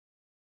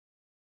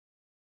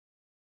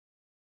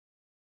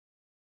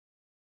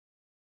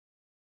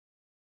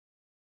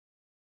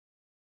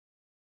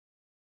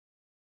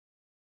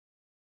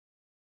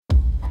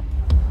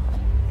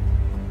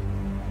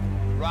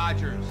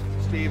Rogers,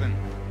 Stephen.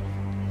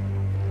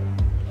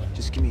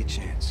 Just give me a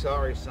chance.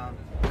 Sorry, son.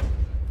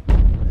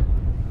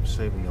 I'm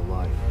saving your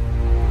life.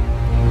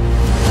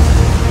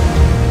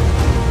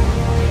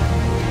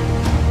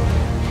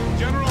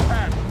 General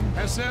Patton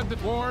has said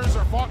that wars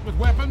are fought with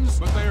weapons,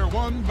 but they are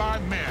won by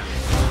men.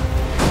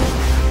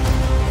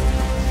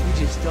 You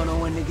just don't know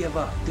when to give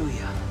up, do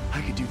you?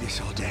 I could do this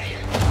all day.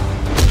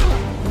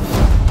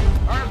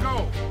 Our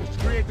goal is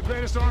to create the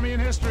greatest army in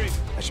history.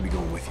 I should be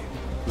going with you.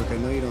 Look, I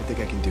know you don't think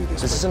I can do this.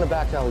 This isn't a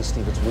back alley,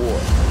 Steve. It's war.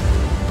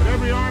 But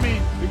every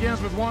army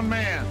begins with one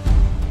man.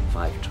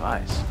 5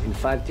 tries in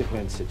 5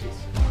 different cities.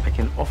 I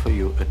can offer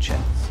you a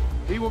chance.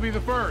 He will be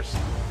the first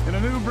in a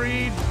new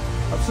breed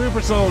of super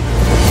soldiers.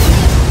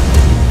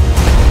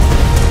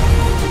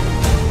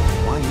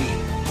 Why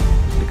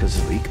me?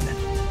 Because a weak man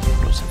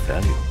knows the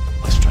value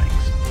of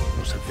strength,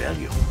 knows the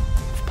value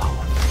of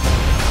power.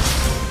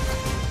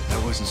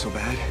 That wasn't so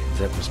bad.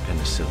 That was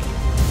penicillin.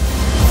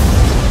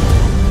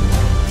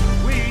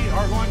 We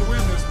are going to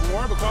win this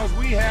war because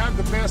we have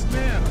the best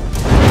men.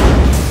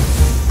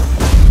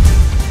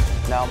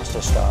 Now,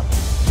 Mr. Stark.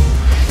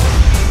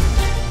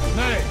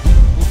 Nay,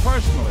 will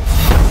personally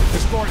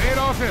escort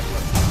Adolf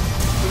Hitler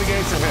to the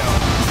gates of hell.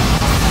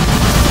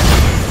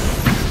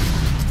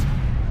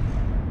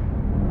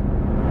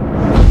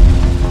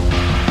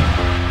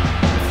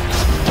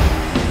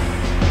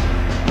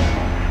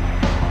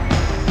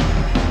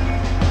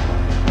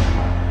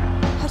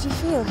 How do you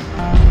feel?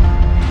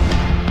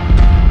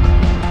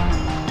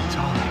 It's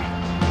all right.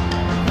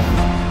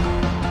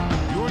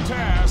 Your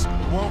task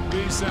won't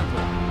be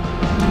simple.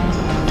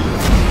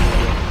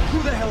 Who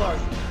the hell are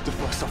you? The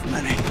first of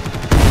many.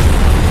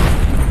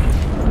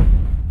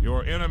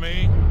 Your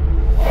enemy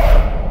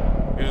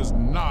is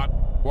not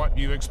what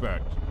you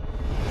expect.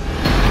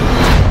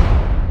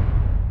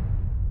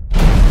 I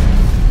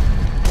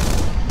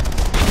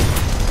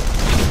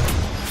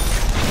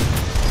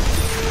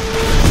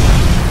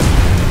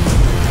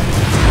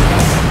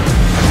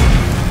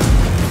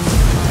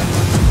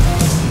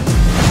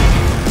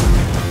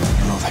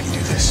don't know if I can do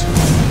this.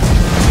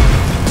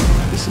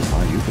 This is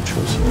why you were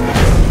chosen.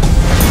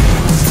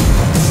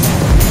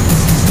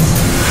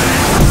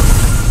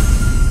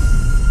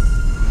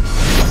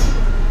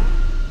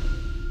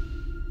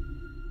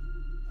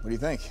 What do you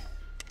think?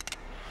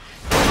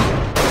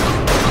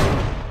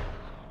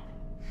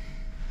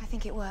 I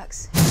think it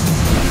works.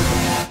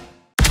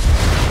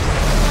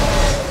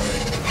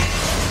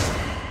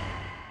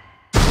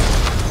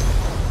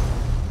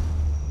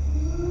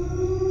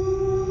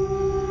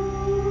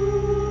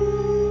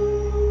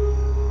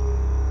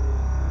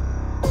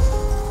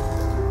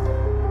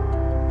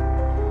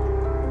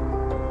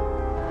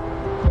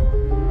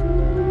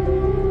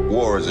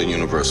 War is a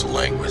universal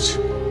language.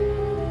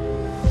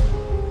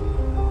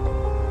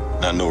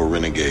 I know a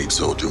renegade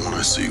soldier when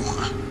I see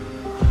one.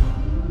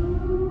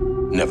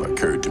 Never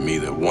occurred to me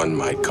that one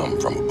might come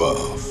from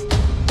above.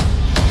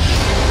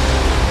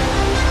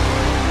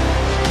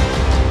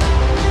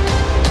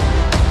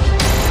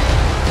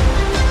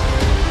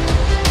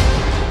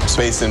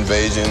 Space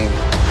invasion,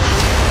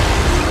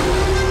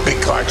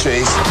 big car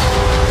chase.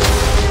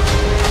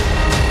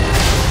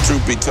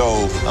 Truth be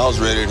told, I was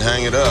ready to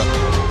hang it up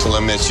till I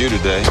met you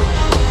today.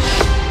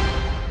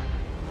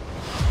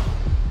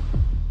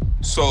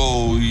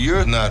 So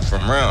you're not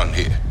from around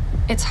here?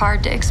 It's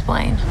hard to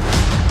explain.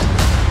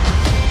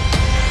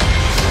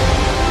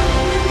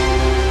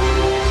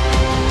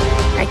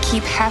 I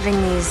keep having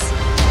these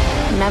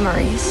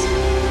memories.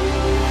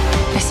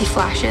 I see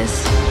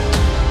flashes.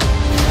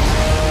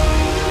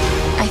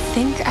 I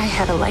think I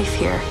had a life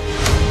here.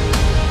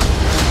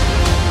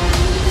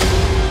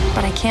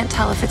 But I can't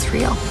tell if it's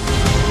real.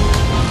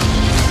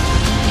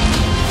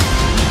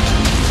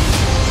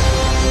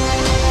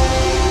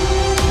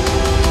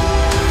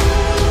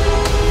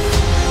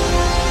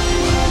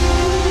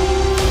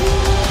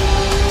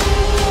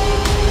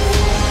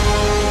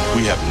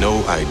 We have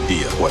no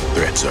idea what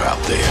threats are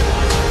out there.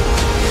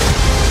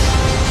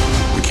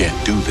 We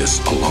can't do this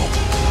alone.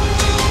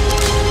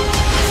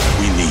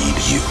 We need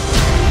you.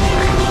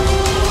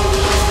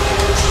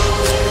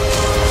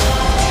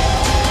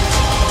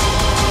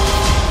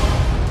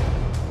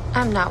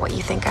 I'm not what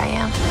you think I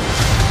am.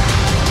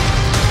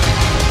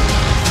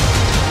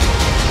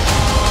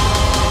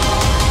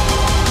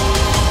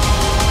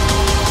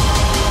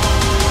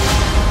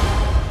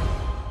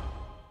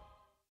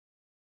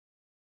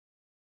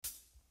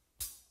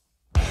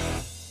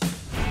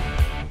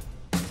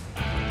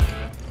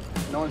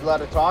 No one's allowed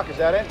to talk, is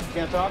that it? You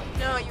can't talk?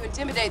 No, you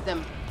intimidate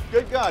them.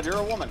 Good God, you're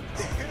a woman.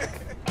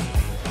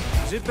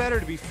 Is it better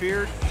to be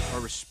feared or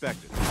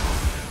respected?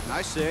 And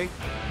I say,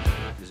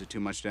 is it too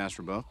much to ask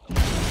for both?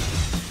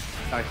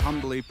 I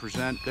humbly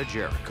present the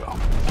Jericho.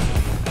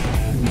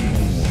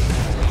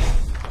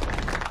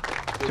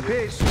 To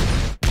peace.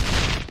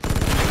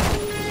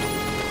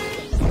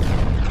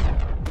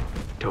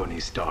 Tony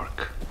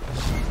Stark.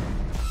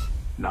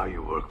 Now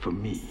you work for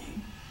me.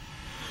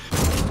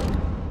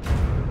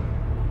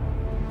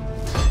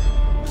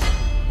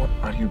 What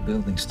are you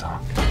building,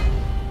 Stark?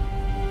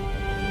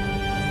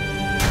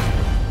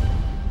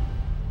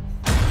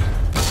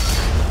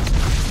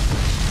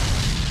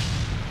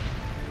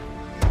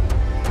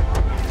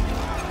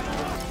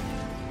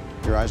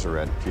 eyes are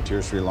red. A few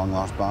tears for your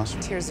long-lost boss?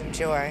 Tears of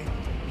joy.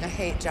 I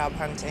hate job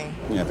hunting.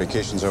 Yeah,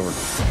 vacation's over.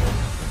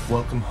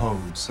 Welcome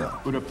home, sir.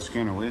 Boot up the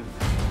scanner, will you?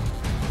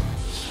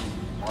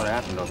 What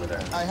happened over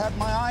there? I had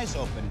my eyes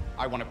open.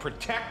 I want to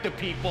protect the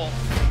people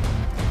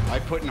I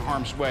put in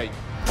harm's way.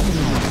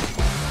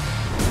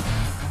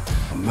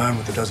 A man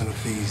with a dozen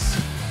of these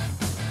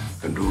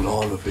can rule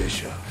all of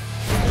Asia.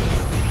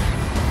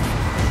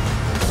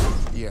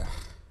 Yeah,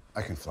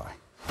 I can fly.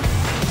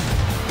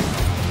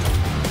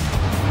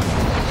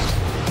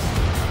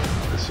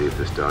 Let's see if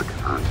this dog can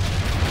hunt.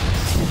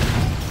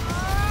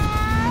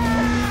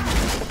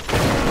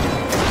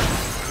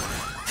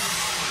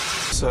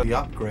 So the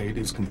upgrade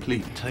is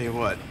complete. Tell you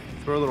what,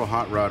 throw a little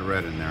hot rod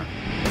red in there.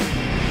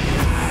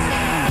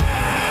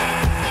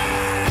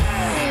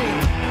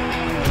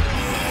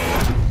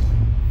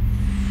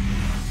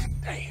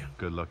 Damn.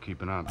 Good luck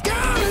keeping up.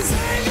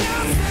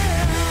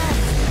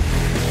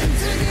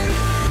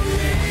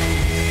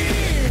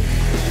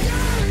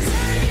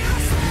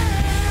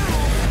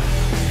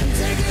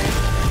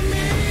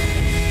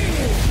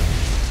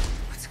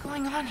 What's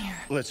going on here?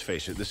 Let's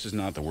face it, this is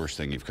not the worst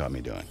thing you've caught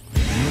me doing.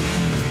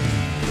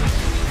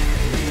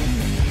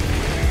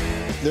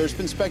 There's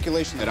been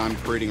speculation that I'm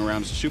parading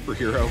around as a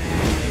superhero.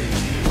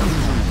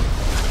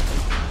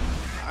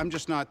 I'm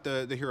just not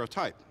the hero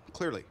type,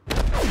 clearly.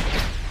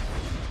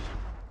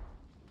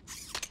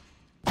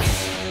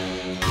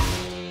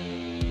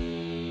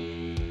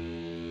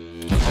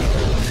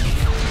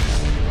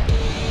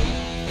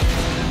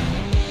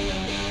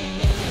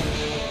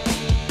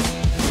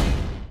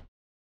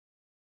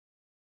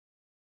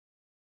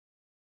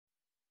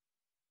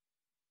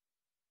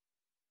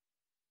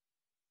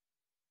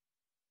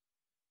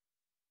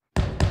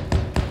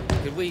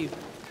 Could we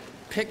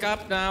pick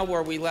up now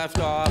where we left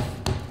off?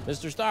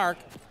 Mr. Stark,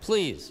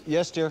 please.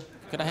 Yes, dear.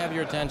 Could I have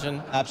your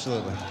attention?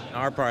 Absolutely.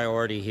 Our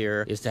priority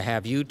here is to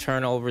have you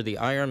turn over the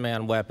Iron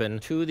Man weapon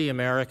to the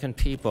American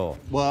people.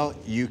 Well,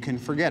 you can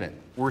forget it.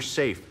 We're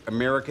safe.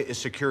 America is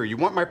secure. You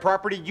want my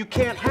property? You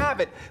can't have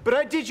it. But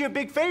I did you a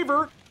big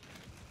favor.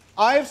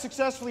 I have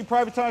successfully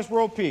privatized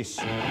world peace.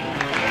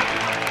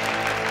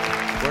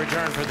 We're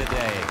adjourned for the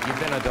day. You've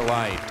been a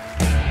delight.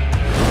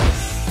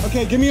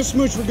 Okay, give me a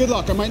smooch for good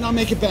luck. I might not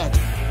make it back.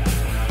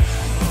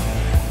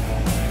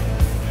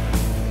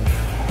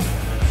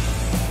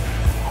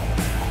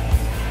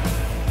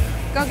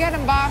 Go get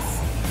him, boss.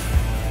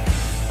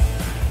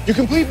 You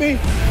complete me?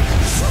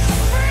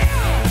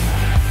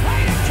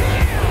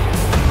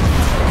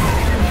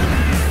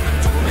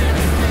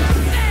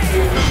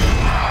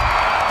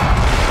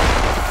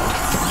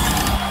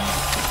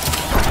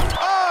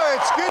 Oh,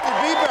 it's good to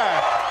be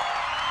back.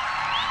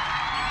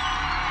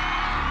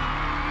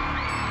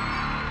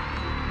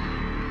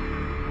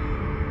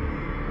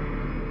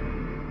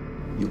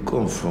 You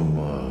come from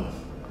a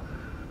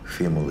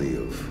family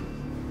of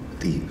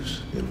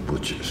thieves and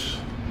butchers.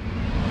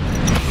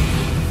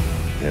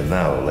 And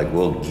now, like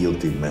all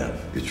guilty men,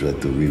 you try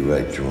to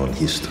rewrite your own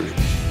history.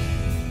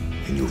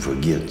 And you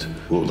forget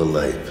all the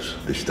lives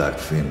the Stark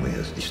family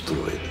has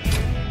destroyed.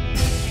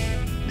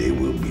 There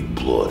will be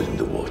blood in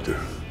the water,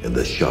 and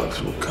the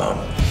sharks will come.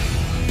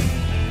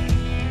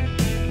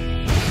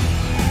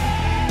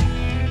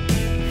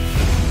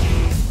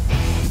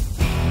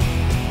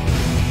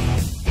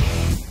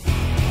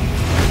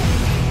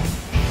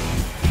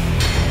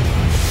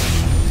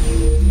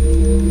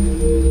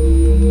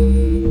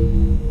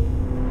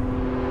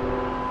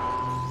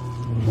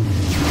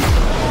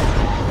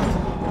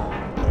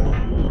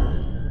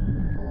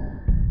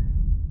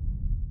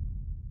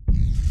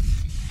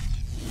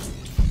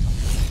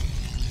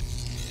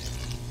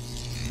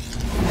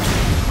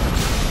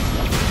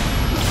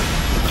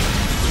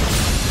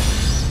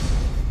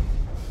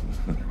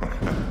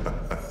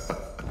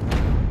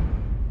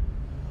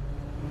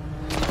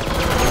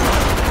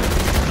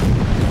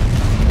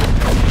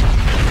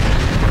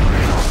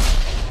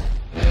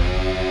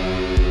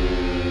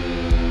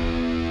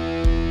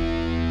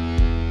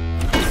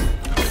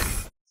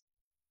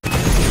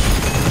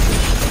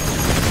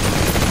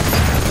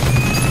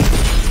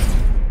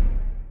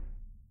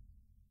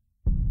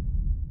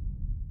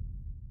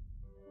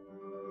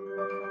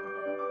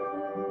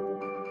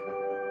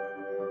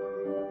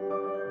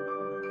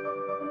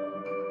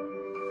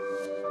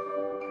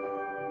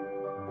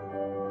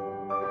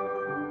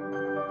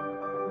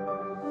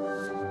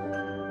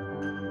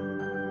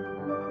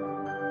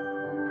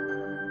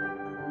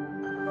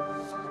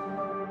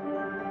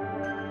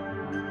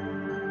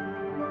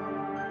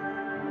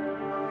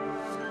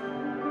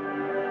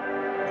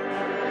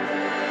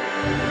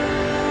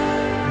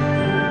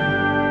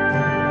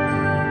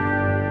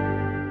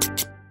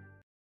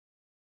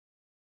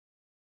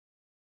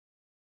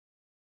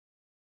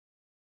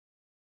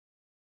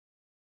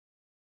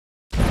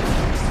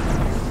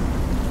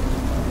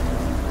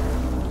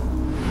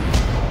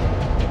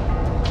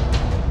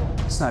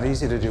 It's not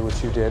easy to do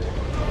what you did.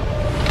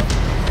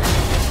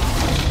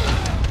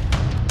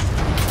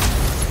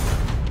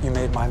 You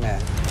made my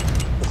men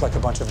look like a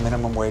bunch of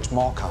minimum wage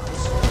mall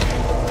cops.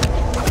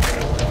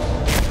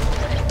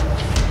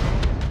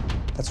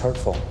 That's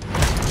hurtful.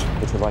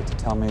 Would you like to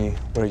tell me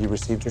where you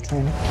received your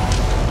training?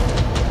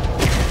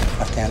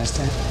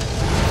 Afghanistan?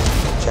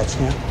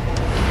 Chechnya?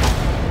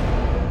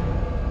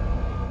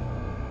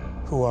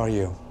 Who are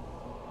you?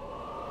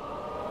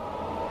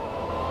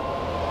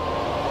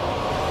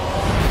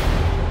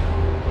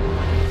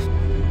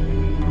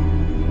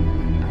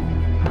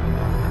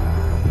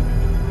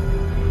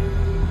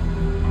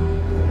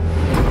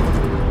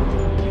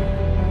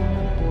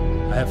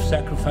 I have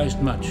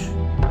sacrificed much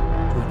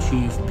to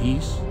achieve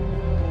peace.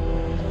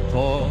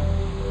 For,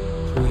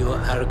 through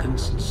your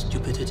arrogance and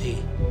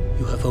stupidity,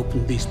 you have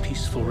opened these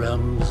peaceful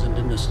realms and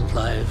innocent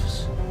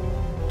lives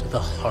to the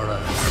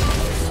horror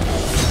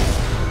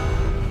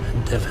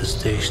and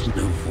devastation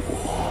of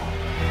war.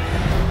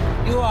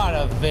 You are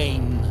a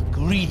vain,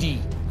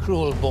 greedy,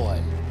 cruel boy.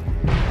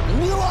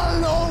 And you are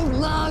an old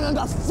man and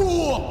a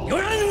fool!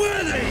 You're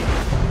unworthy!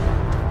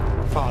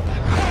 Father.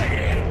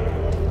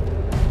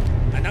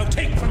 And now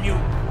take from you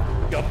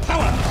your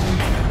power!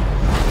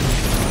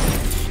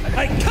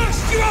 I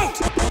cast you out!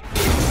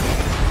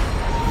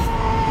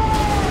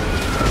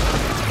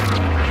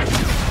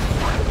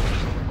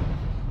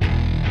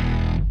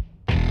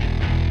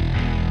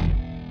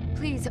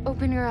 Please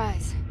open your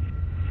eyes.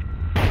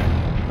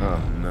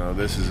 Oh no,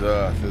 this is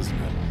Earth, isn't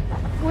it?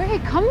 Where he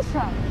comes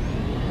from?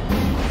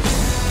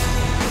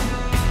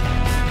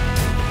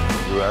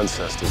 Your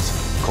ancestors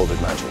called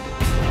it magic.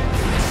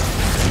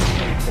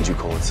 And you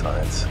call it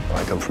science.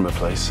 I come from a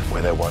place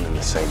where they're one and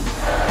the same.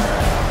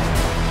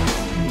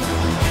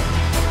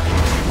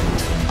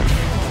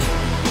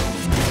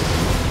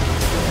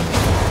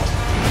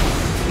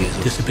 He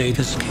has disobeyed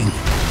his king.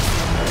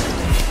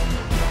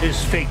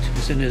 His fate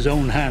is in his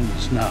own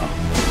hands now.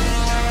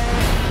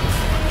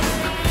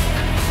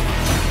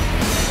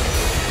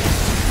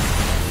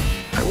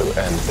 I will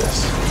end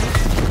this.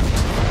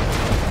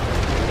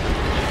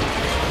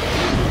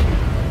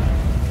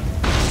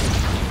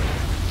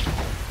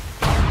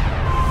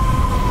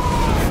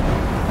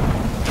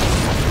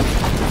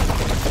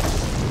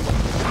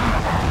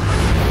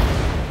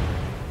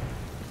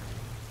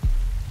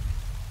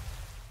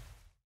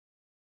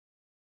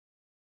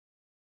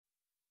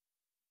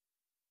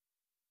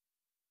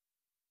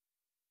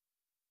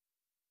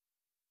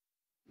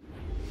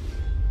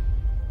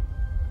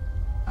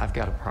 I've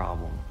got a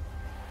problem.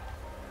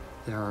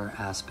 There are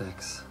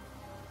aspects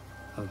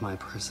of my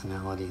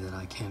personality that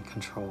I can't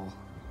control.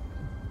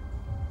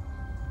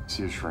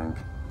 See a shrink?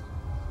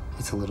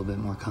 It's a little bit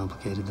more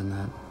complicated than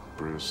that.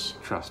 Bruce,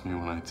 trust me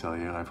when I tell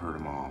you, I've heard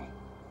them all.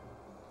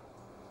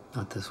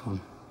 Not this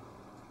one.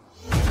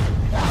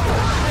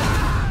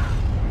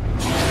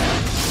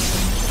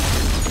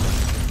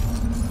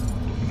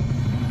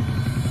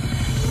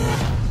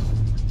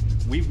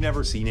 We've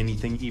never seen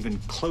anything even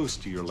close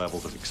to your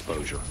levels of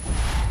exposure.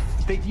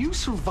 That you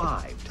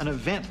survived an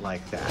event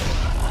like that,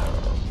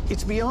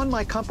 it's beyond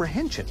my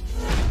comprehension.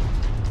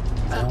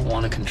 I don't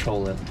want to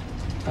control it.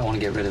 I want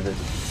to get rid of it.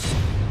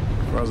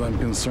 As far as I'm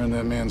concerned,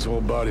 that man's whole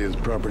body is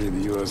property of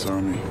the U.S.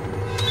 Army.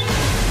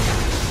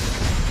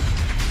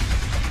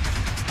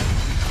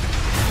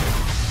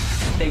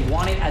 They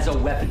want it as a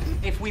weapon.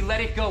 If we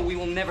let it go, we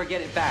will never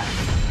get it back.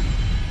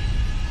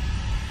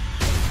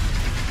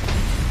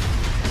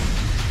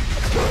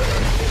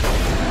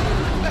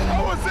 What the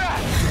hell was that?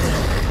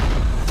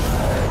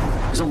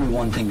 There's only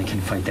one thing that can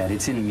fight that.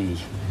 It's in me.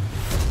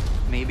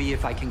 Maybe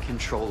if I can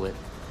control it,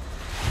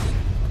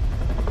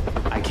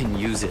 I can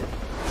use it.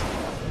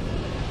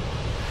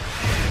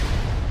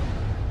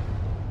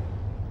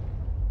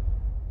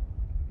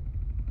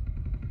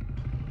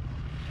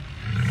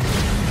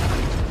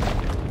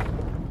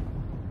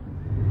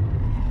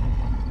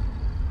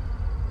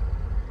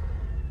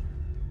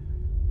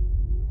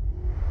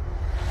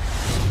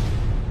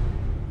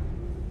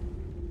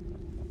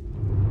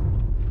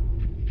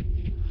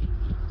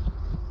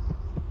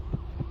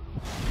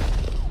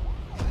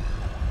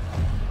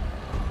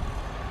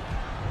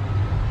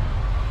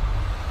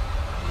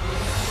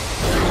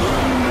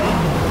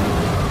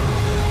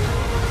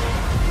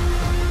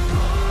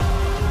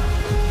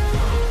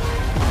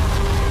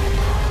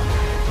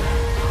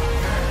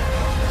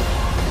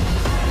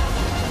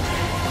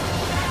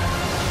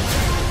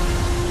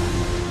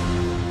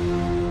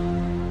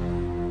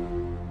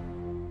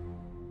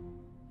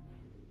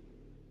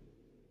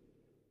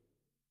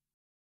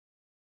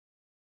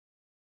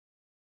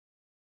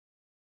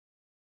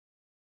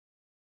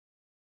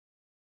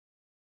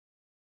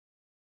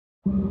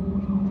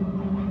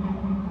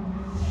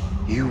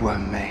 You were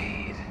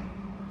made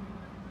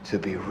to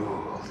be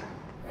ruled.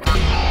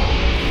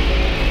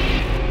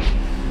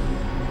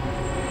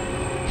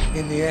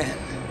 In the end,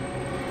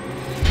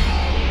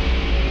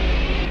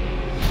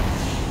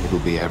 it will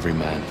be every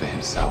man for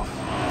himself.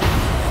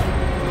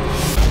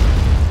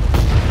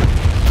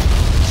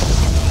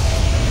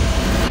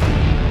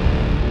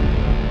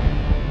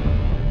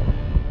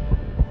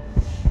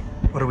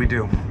 What do we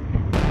do?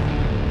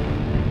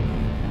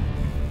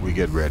 We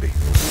get ready.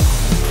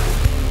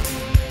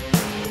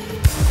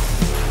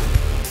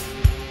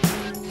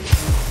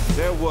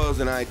 There was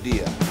an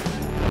idea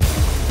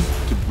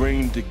to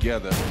bring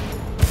together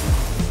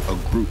a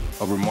group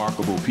of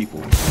remarkable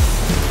people.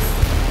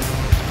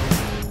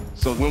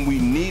 So when we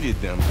needed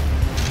them,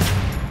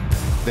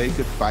 they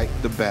could fight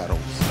the battles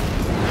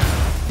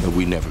that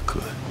we never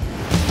could.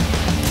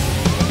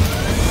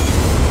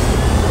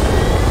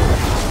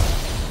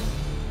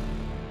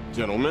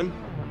 Gentlemen,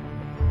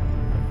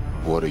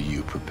 what are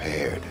you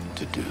prepared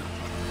to do?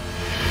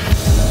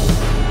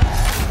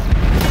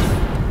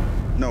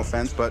 No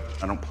offense, but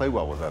I don't play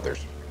well with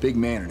others. Big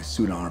man in a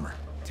suit of armor.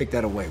 Take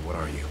that away, what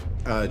are you?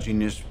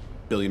 Genius,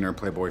 billionaire,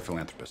 playboy,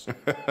 philanthropist.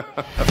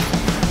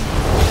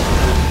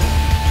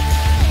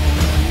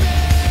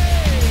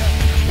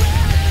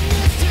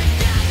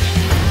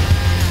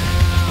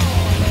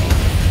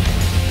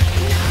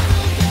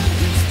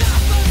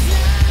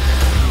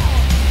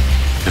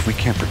 If we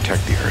can't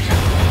protect the Earth,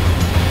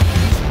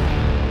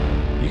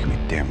 you can be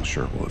damn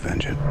sure we'll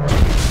avenge it.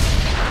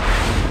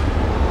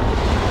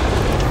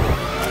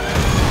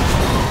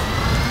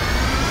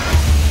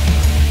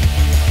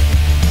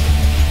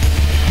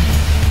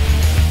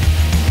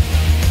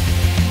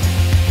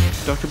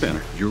 Dr.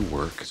 Banner, your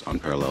work is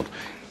unparalleled,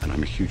 and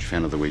I'm a huge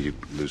fan of the way you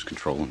lose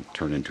control and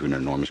turn into an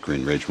enormous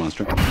green rage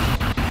monster.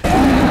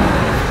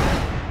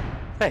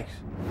 Thanks.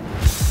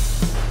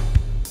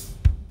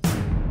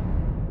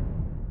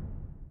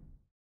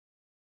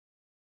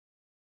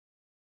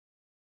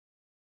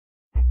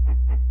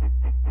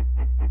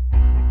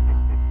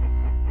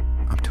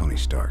 I'm Tony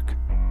Stark.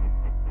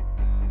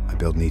 I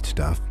build neat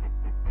stuff.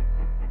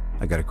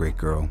 I got a great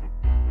girl,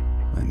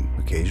 and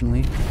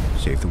occasionally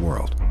save the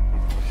world.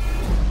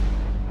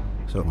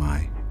 So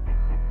why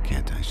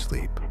can't I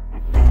sleep?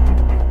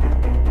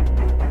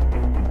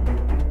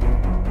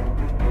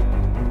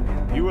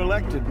 You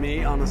elected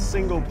me on a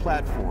single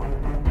platform.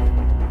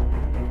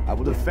 I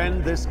will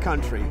defend this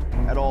country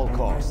at all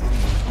costs.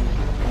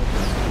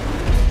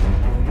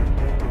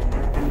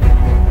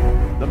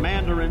 The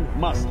Mandarin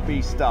must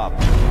be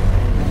stopped.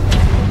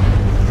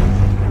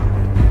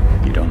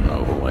 You don't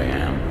know who I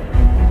am.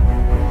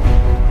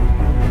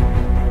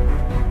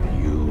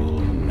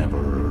 You'll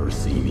never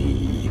see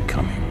me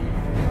coming.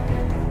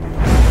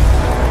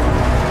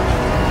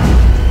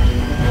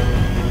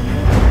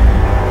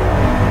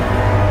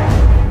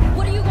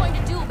 What are you going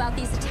to do about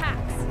these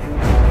attacks?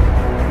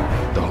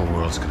 The whole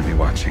world's gonna be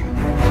watching.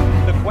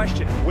 The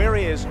question, where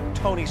is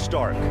Tony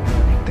Stark?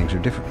 Things are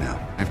different now.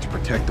 I have to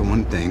protect the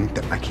one thing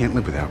that I can't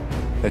live without.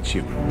 That's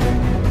you.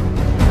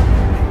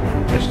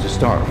 Mr.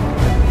 Stark.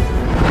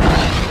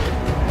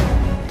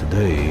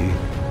 Today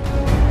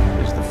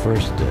is the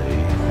first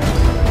day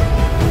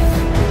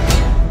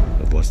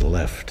of what's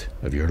left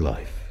of your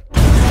life.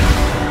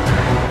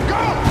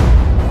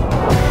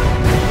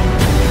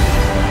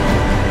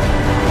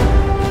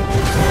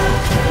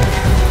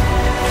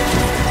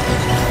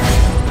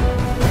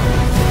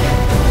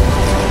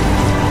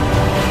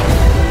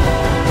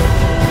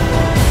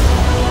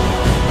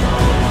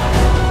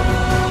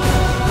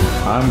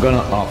 I'm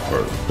gonna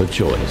offer a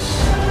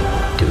choice.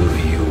 Do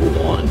you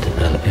want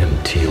an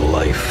empty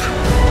life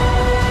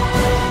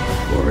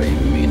or a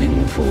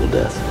meaningful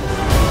death?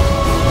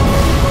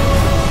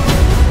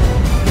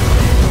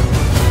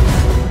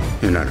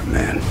 You're not a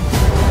man.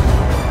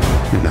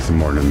 You're nothing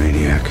more than a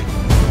maniac.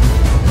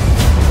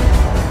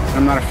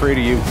 I'm not afraid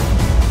of you.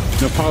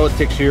 No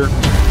politics here.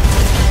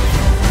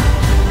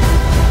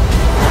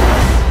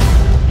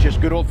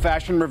 Just good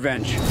old-fashioned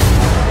revenge.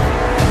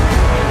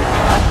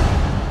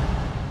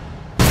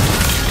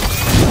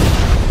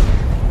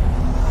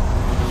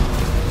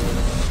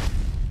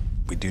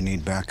 We do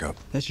need backup.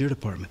 That's your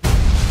department.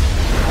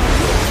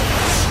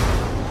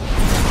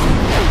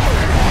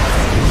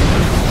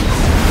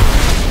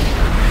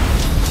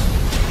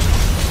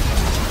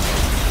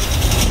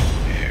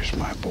 Here's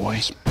my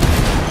boys.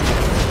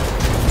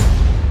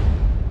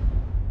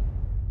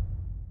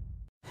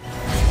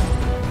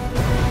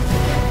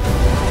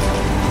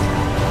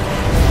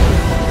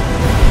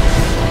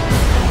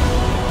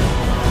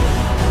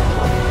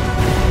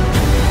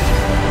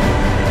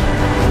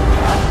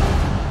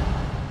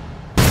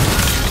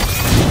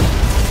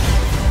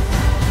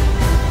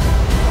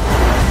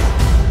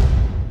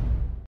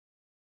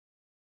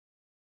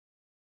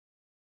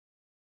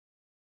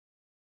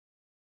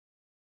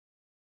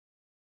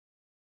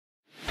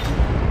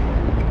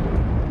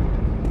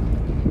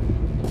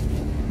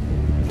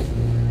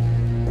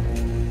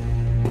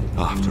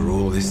 After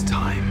all this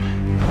time,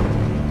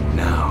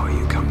 now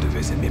you come to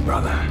visit me,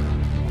 brother.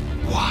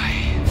 Why?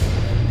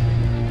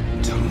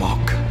 To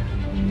mock?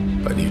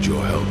 I need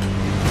your help.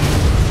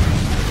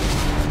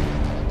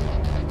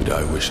 But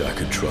I wish I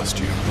could trust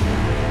you.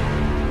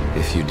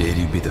 If you did,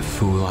 you'd be the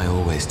fool I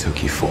always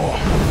took you for.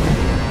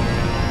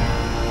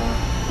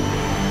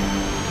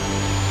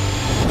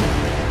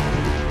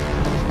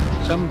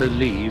 Some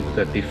believe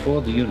that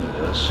before the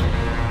universe,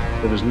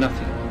 there was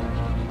nothing.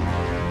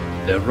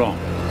 They're wrong.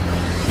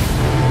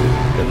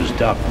 There was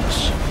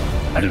darkness,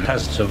 and it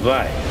has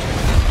survived.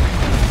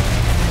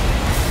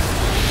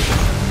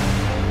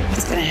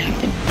 What's gonna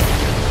happen?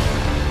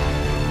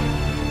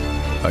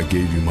 I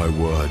gave you my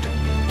word.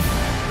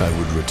 I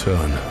would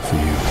return for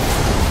you.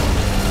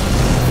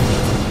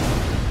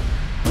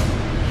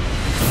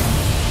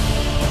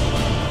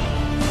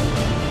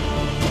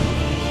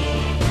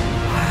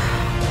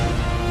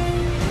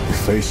 We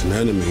face an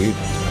enemy,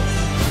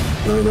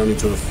 known only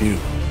to a few.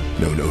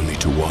 Known only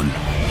to one.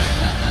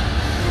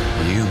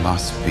 You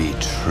must be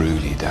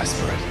truly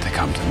desperate to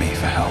come to me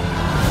for help.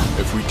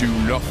 If we do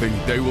nothing,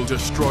 they will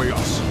destroy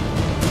us.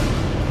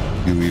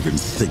 You even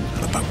think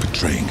about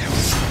betraying him?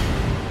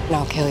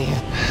 I'll kill you.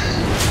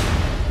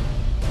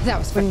 That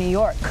was from New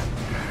York.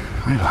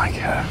 I like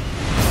her.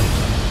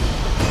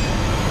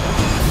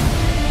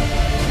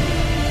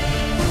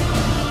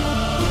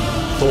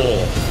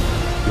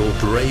 Thor, your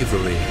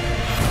bravery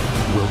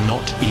will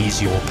not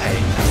ease your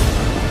pain.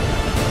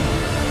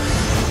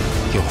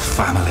 Your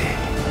family,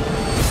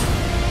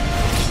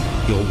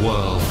 your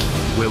world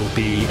will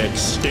be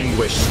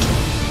extinguished.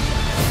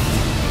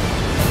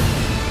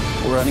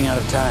 We're running out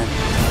of time.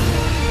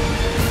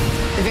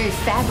 The very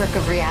fabric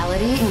of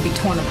reality will be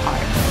torn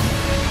apart.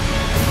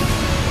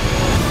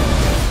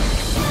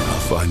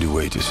 I'll find a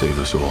way to save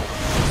us all.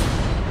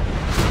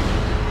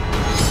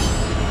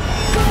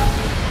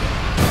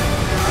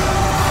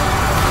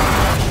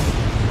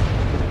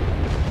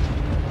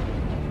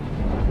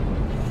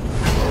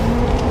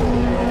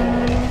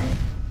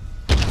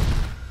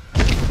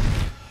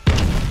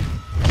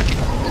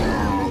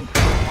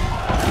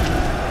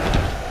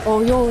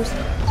 All yours.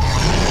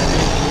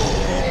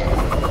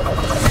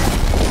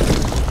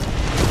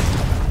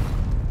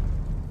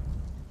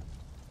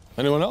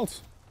 Anyone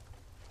else?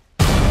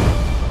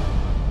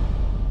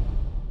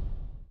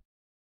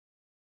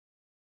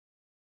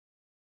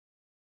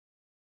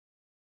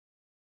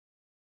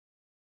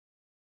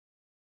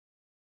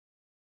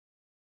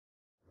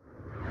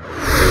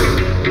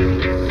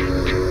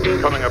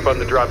 Coming up on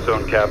the drop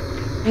zone, Cap.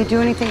 You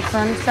do anything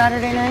fun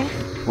Saturday night?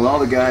 Well, all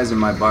the guys in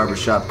my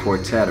barbershop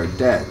quartet are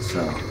dead,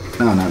 so...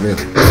 No, not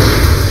really.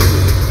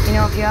 You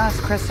know, if you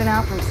ask Kristen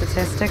out from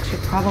statistics, she'd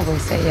probably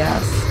say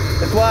yes.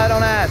 That's why I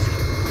don't ask.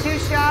 Too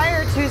shy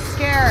or too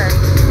scared?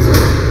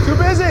 Too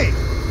busy!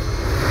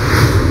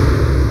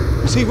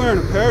 Was he wearing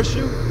a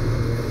parachute?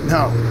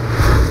 No.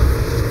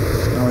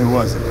 No, he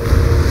wasn't.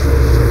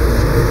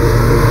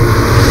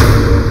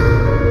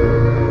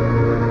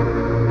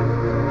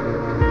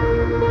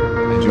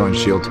 I joined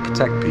S.H.I.E.L.D. to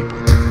protect people.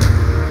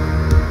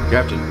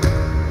 Captain.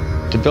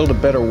 To build a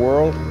better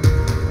world?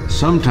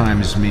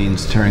 Sometimes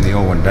means tearing the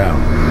old one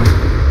down.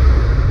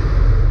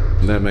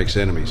 And that makes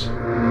enemies.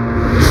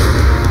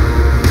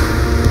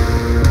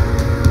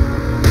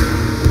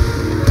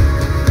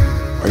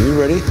 Are you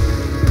ready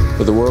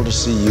for the world to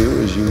see you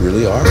as you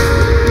really are?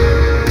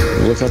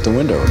 You look out the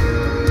window.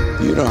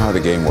 You know how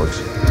the game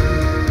works.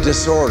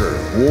 Disorder,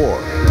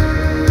 war.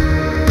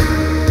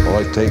 All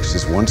it takes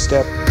is one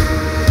step.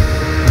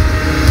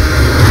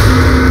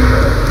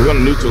 We're gonna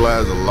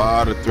neutralize a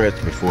lot of threats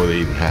before they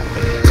even happen.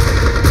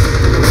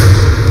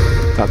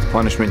 Thought the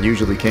punishment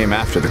usually came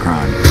after the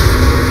crime.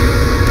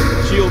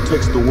 S.H.I.E.L.D.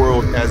 takes the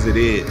world as it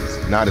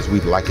is, not as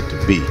we'd like it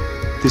to be.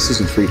 This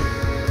isn't freedom.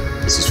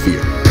 This is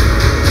fear.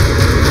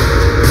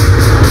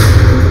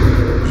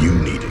 You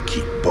need to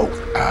keep both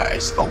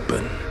eyes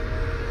open.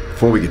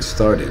 Before we get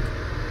started,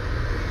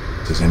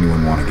 does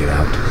anyone want to get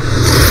out?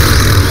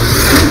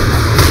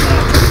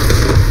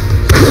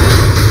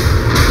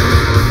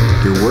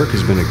 Your work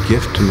has been a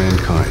gift to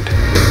mankind.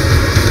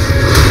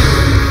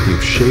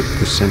 You've shaped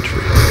the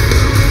century.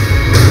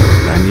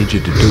 And I need you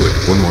to do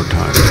it one more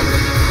time.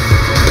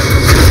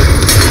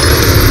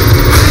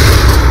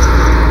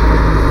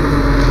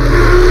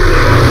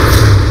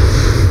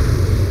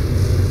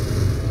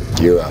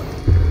 Gear up.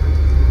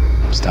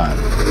 It's time.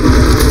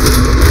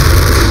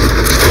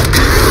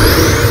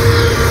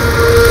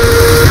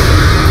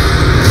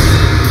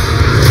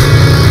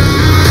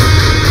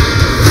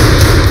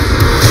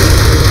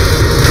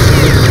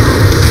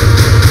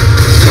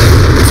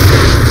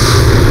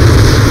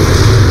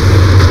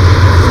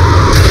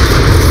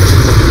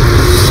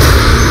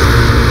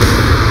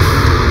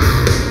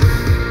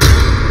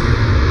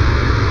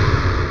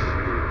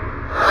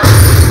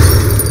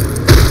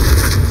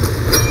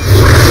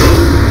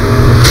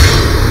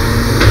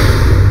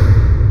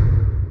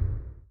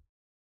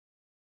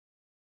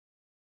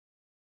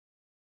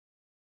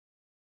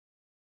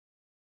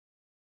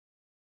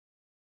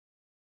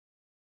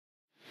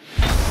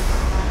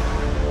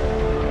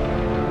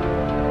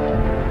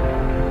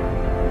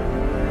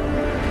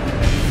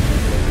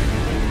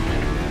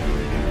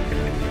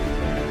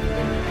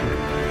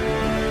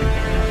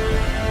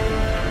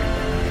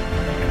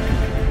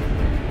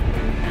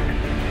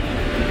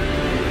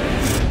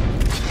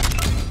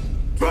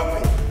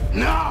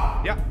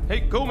 Yeah,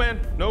 hey, cool, man.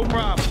 No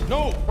problem.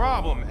 No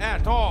problem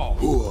at all.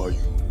 Who are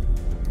you?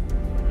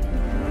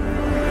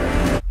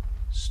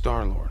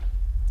 Star-Lord.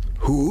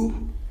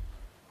 Who?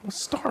 Well,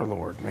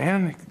 Star-Lord,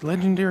 man.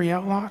 Legendary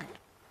outlaw.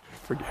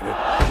 Forget it.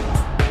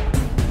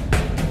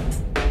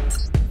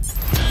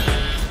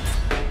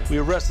 We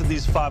arrested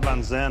these five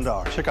on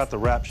Xandar. Check out the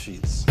rap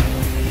sheets.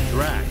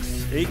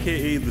 Drax,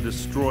 a.k.a. the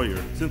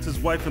Destroyer. Since his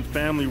wife and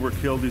family were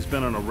killed, he's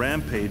been on a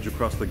rampage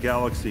across the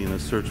galaxy in a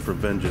search for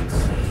vengeance.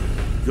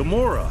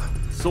 Gamora,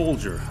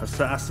 soldier,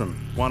 assassin,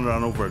 wanted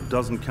on over a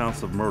dozen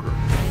counts of murder.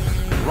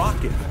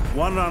 Rocket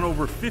wanted on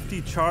over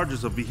 50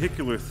 charges of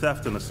vehicular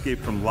theft and escape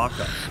from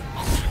lockup.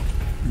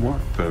 What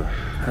the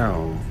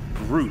hell?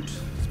 Groot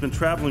has been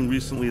traveling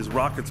recently as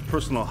Rocket's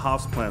personal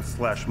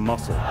houseplant /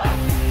 muscle.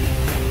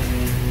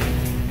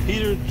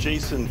 Peter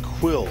Jason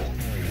Quill.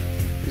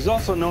 He's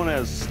also known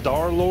as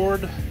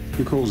Star-Lord.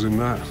 Who calls him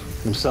that?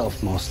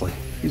 Himself, mostly.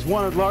 He's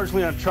wanted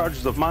largely on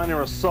charges of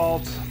minor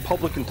assault,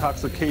 public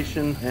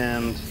intoxication,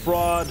 and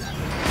fraud.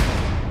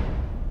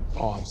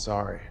 Oh, I'm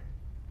sorry.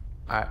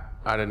 I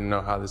didn't know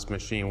how this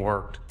machine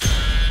worked.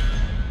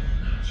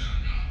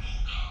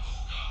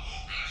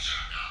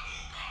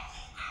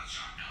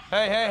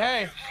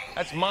 Hey,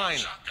 that's mine.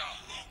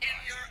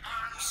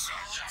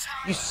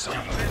 You son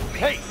of a...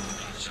 Hey,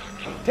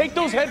 take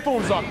those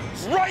headphones off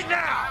right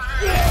now!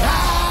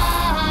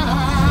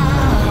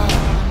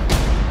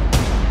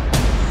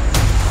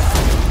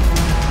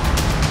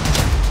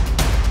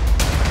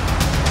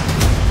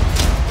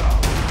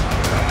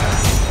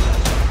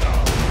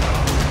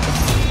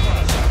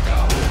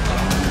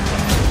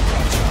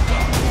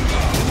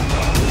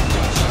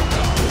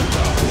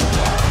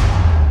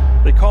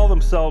 They call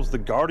themselves the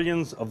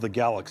Guardians of the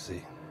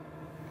Galaxy.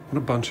 What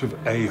a bunch of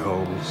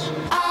a-holes.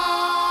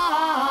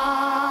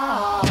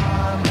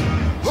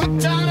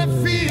 Hooked on a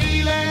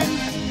feeling,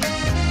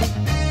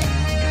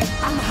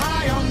 I'm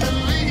high on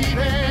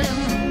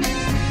believing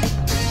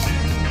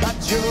that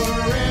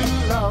you're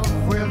in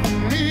love with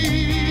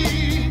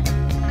me.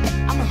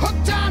 I'm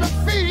hooked on a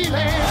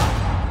feeling.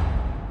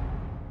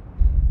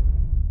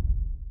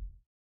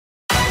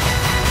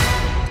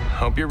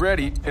 Hope you're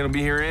ready. It'll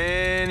be here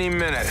any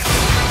minute.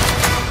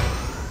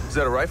 Is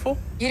that a rifle?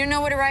 You don't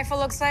know what a rifle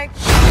looks like?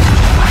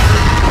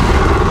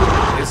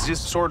 It's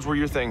just swords were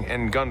your thing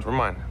and guns were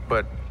mine.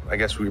 But I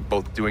guess we're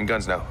both doing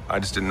guns now. I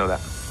just didn't know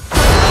that.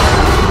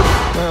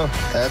 Well,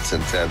 that's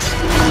intense.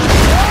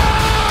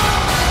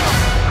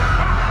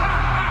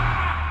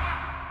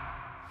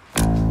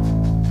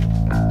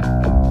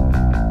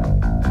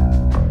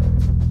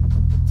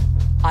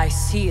 I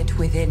see it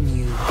within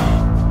you.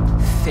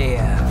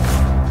 Fear,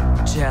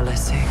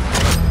 jealousy,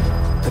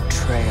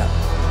 betrayal.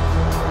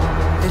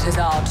 It is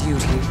our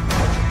duty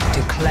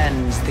to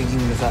cleanse the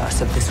universe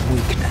of this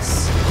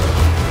weakness.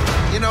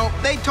 You know,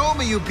 they told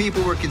me you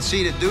people were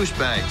conceited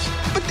douchebags,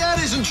 but that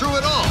isn't true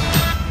at all.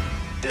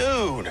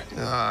 Dude!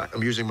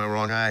 I'm using my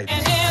wrong eye.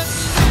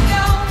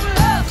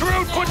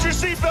 Groot, put your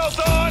seatbelt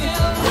on!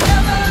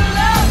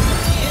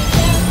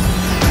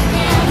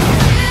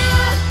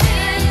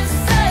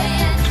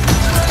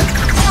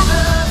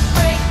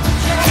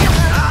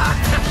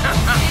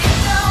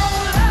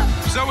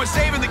 So we're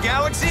saving the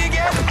galaxy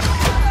again?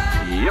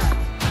 Yep.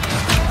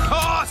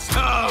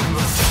 Awesome!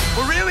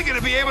 We're really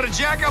gonna be able to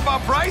jack up our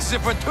price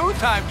if we're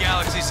two-time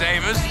galaxy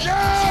savers.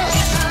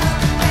 Yes!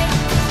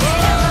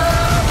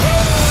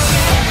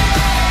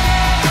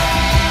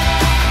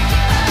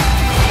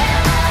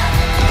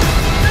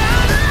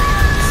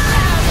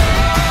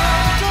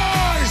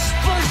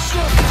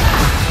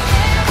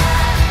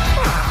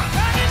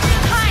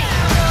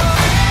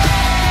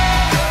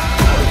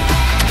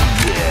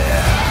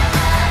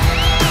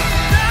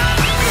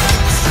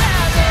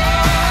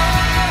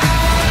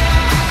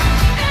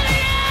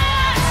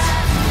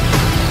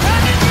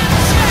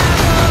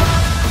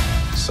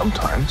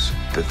 Sometimes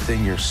the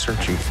thing you're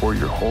searching for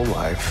your whole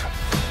life,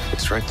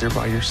 it's right there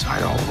by your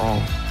side all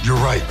along. You're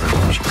right.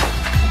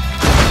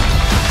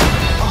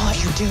 All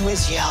you do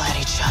is yell at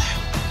each other.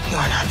 You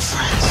are not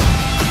friends.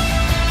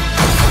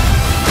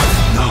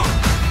 No,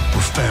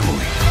 we're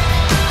family.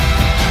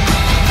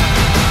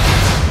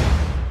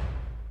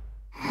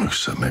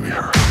 Except maybe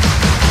her.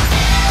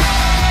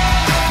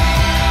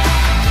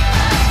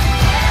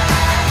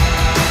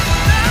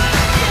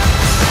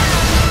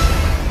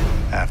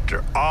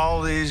 After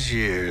all these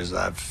years,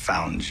 I've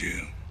found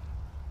you.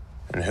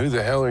 And who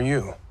the hell are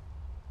you?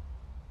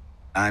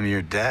 I'm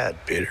your dad,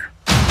 Peter.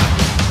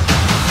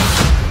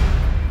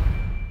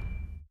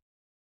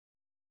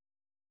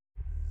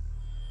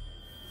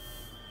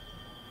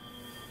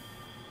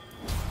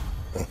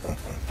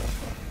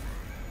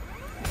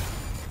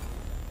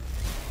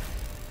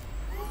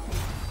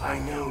 I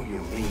know you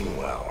mean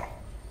well.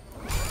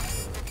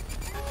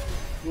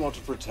 You want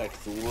to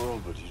protect the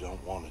world, but you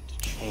don't want it to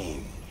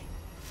change.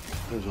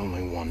 There's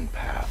only one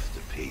path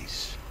to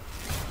peace.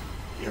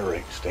 Your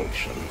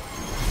extinction.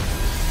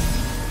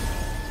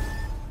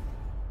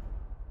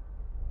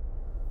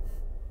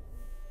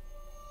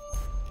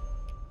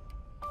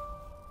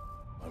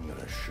 I'm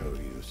gonna show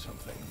you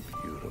something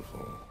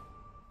beautiful.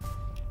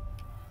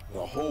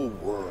 The whole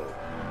world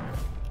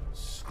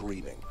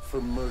screaming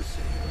for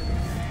mercy.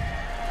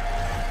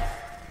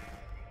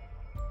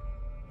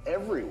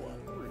 Everyone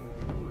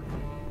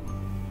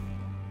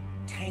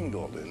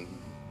tangled in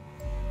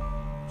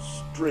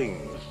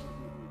strings.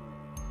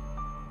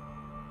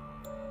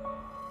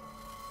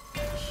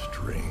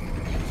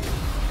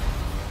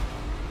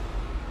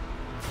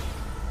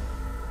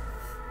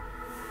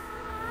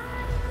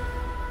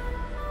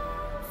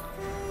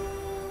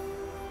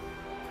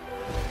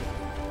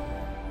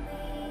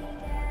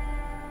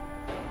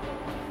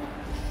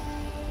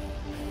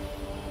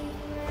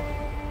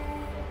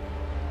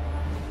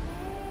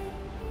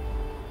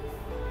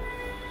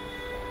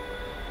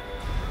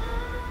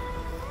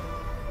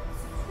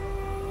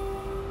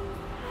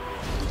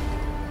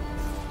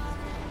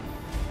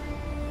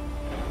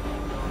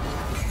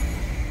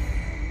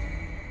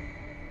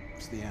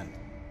 the end.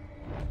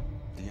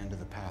 The end of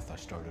the path I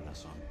started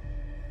us on.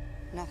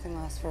 Nothing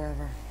lasts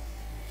forever.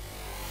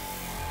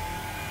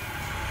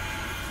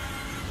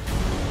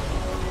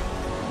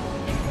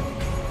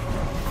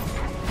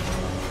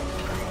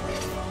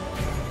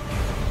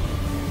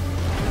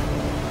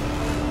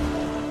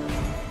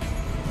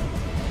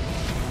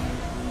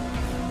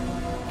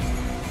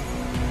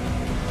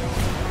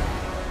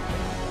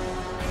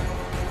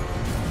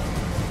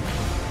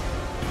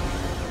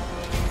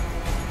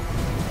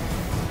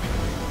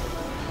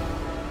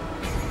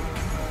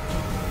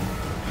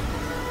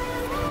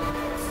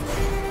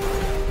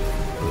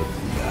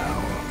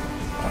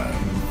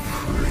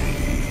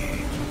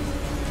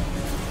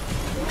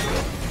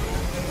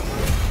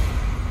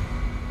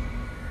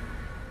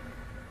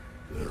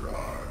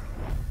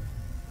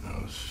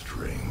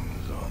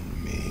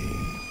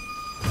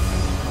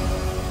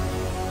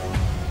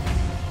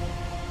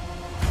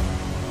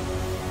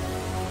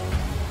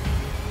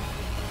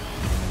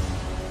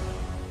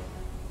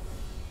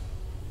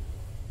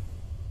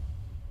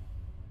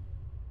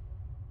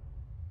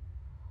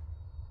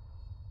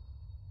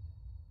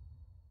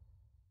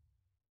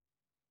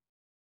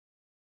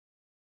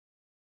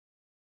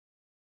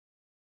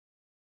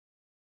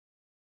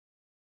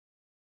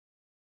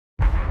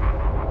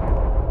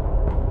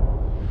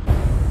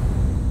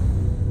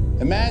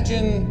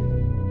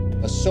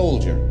 Imagine a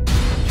soldier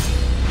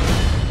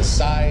the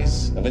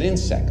size of an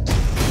insect.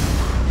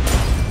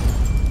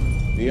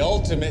 The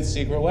ultimate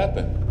secret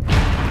weapon.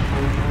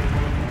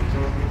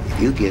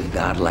 If you give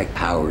godlike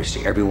powers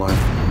to everyone,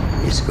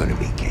 it's going to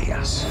be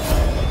chaos.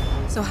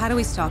 So how do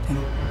we stop him?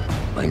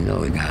 I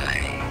know a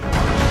guy.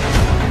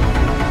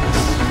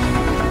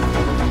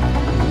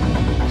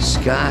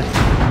 Scott,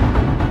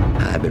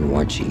 I've been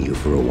watching you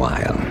for a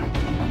while.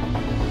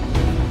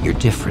 You're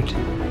different.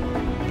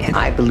 And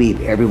I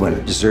believe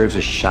everyone deserves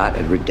a shot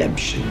at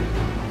redemption.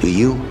 Do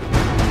you?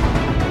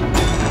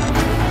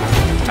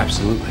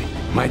 Absolutely.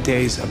 My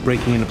days of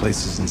breaking into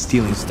places and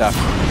stealing stuff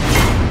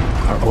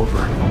are over.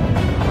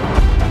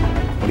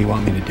 What do you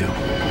want me to do?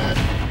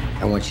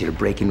 I want you to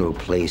break into a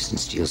place and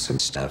steal some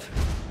stuff.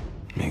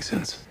 Makes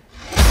sense.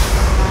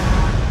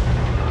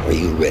 Are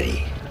you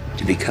ready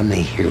to become the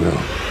hero?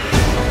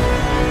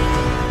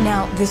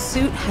 Now, the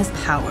suit has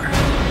power.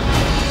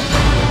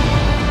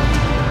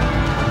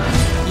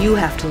 You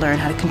have to learn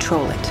how to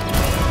control it.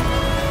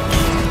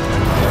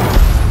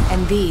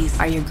 And these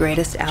are your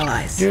greatest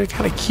allies. You're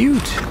kind of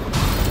cute.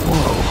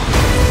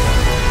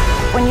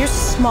 Whoa. When you're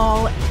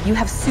small, you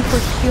have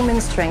superhuman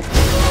strength.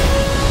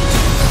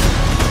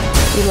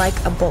 You're like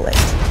a bullet.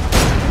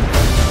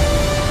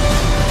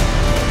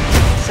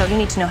 So you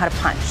need to know how to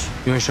punch.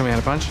 You want to show me how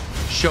to punch?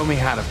 Show me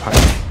how to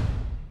punch.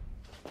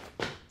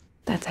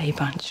 That's how you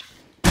punch.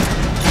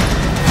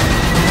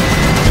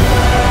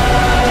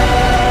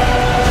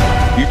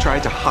 You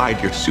tried to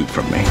hide your suit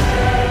from me.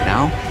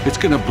 Now, it's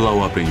gonna blow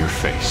up in your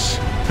face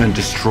and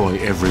destroy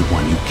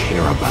everyone you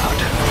care about.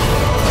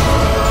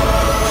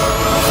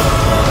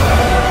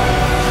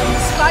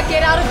 Scott,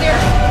 get out of there!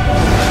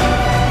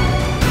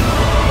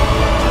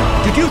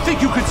 Did you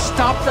think you could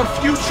stop the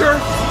future?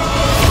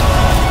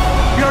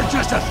 You're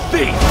just a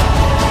thief!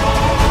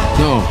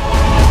 No.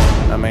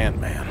 I'm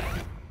Ant-Man.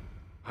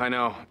 I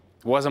know.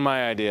 It wasn't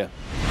my idea.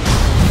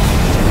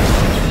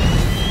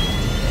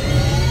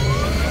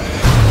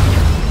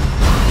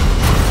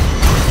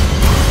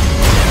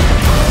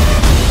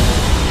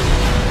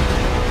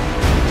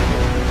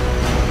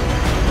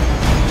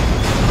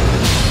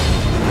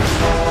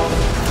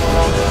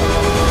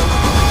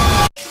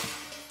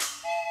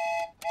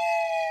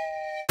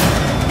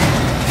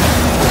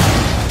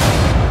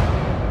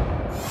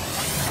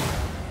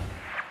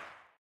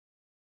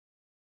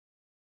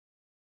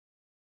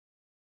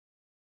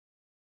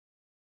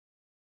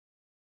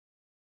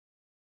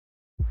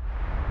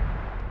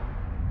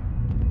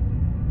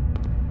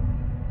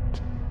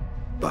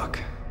 Buck.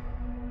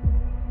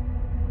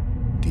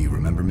 Do you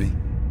remember me?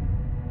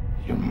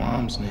 Your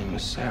mom's name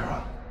was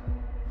Sarah.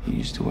 You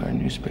used to wear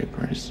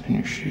newspapers in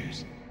your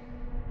shoes.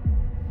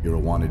 You're a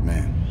wanted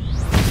man.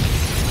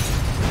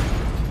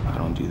 I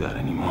don't do that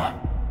anymore.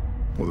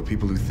 Well, the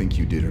people who think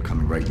you did are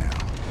coming right now.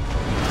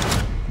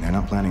 And they're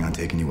not planning on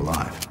taking you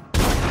alive.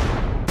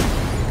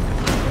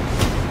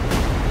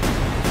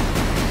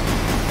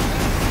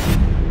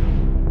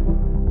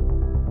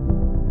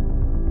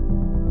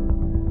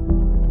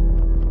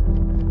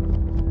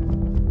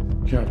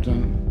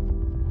 Captain,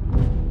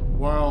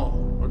 while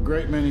a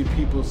great many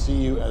people see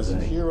you as a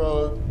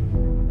hero,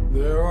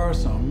 there are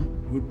some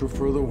who'd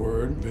prefer the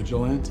word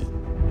vigilante.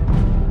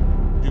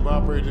 You've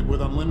operated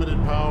with unlimited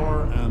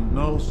power and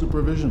no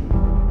supervision.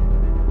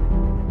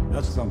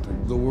 That's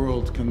something the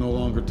world can no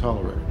longer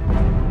tolerate.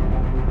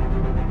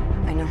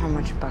 I know how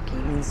much Bucky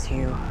means to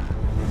you.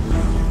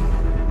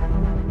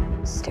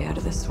 Stay out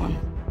of this one.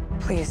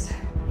 Please.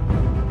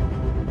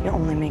 You'll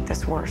only make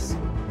this worse.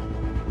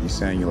 You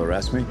saying you'll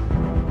arrest me?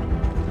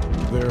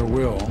 There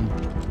will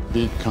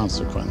be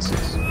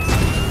consequences.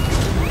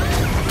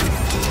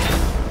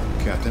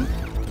 Captain,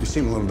 you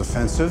seem a little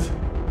defensive.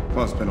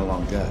 Well, it's been a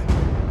long day.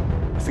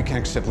 If we can't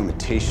accept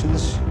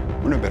limitations,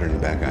 we're no better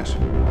than bad guys.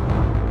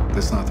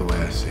 That's not the way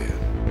I see it.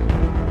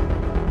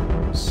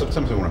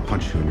 Sometimes I want to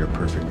punch you in your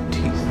perfect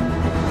teeth.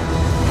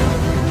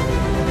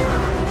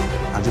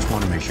 I just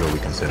want to make sure we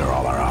consider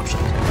all our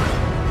options.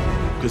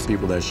 Because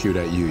people that shoot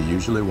at you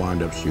usually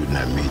wind up shooting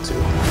at me, too.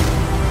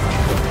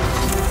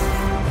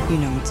 You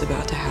know what's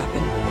about to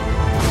happen.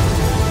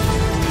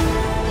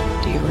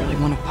 Do you really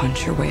want to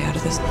punch your way out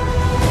of this?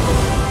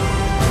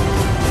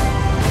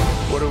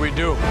 What do we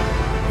do?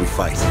 We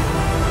fight.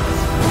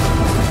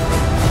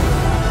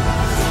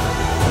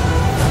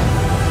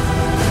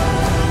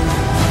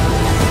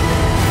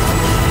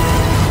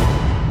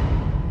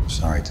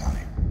 Sorry, Tony.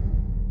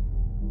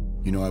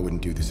 You know I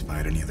wouldn't do this if I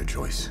had any other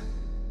choice.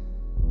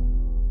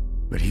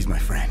 But he's my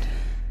friend.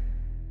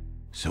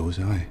 So was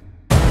I.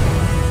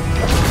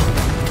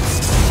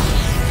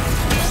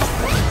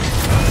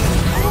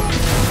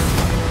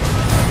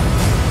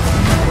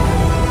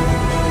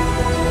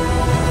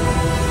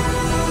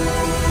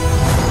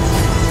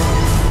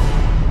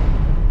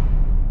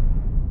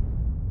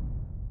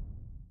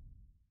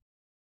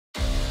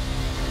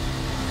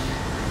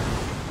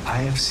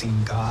 I have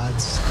seen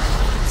gods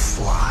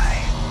fly.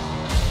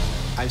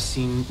 I've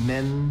seen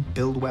men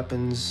build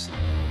weapons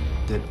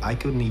that I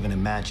couldn't even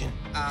imagine.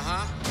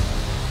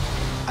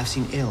 I've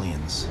seen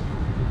aliens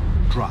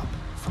drop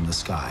from the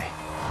sky.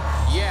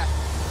 Yeah.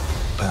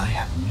 But I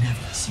have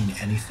never seen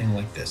anything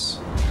like this.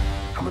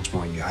 How much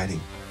more are you hiding?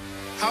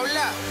 Hold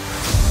up.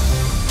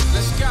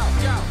 Let's go.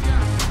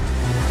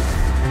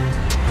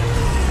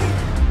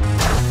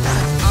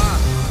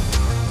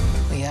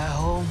 We are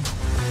home.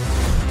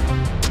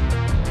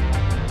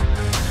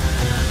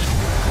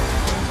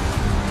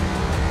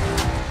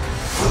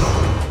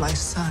 My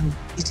son,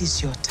 it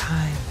is your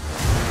time.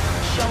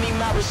 Show me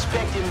my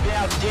respect and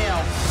bow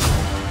down.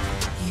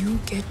 You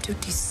get to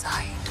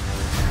decide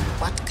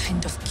what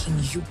kind of king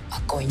you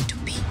are going to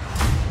be.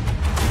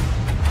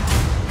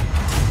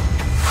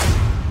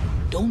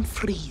 Don't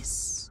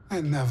freeze.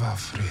 I never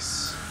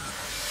freeze.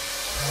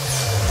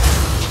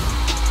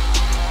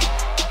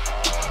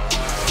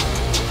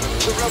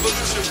 The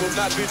revolution will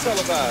not be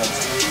televised.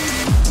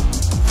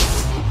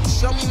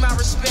 Show me my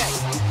respect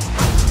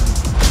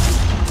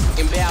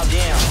and bow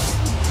down.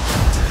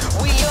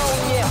 We own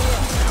ya.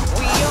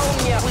 We own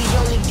ya. We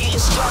only getting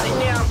started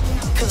now,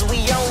 cause we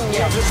own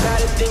ya.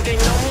 Everybody think they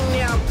know me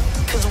now,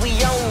 cause we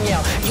own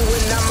ya. You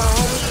and I'm a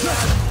homie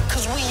now,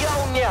 cause we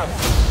own ya.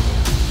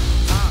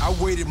 I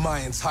waited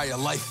my entire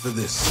life for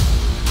this.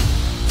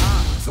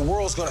 The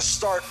world's gonna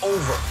start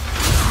over.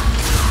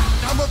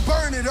 I'ma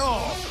burn it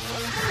all.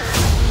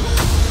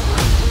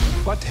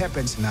 What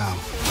happens now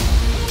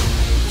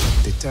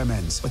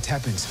determines what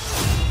happens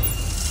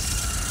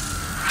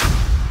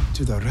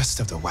to the rest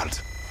of the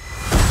world.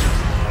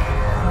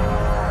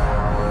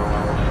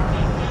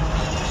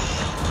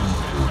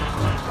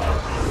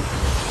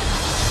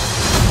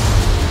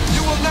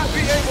 You will not be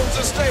able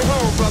to stay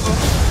home, brother.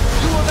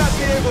 You will not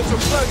be able to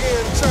plug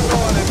in, turn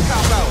on, and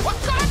cop out.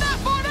 Wakanda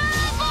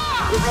forever!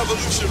 The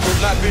revolution will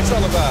not be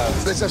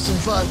televised. Let's have some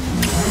fun.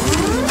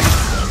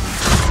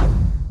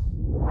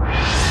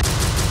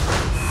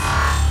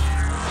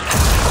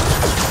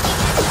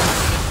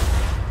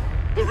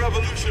 The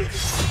revolution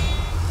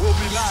will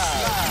be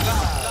live.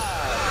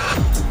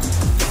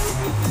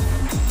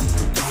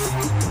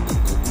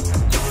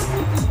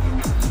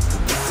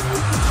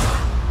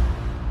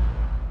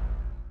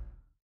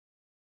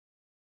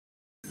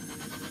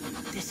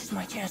 This is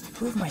my chance to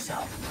prove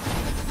myself.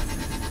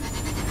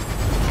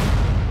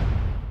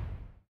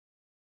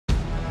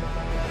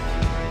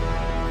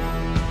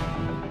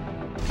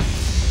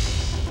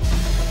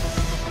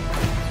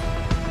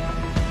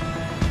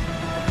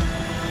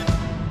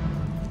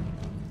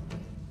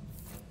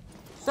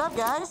 What's up,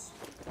 guys?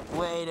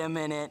 Wait a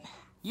minute.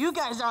 You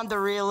guys aren't the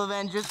real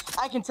Avengers.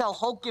 I can tell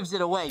Hulk gives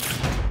it away.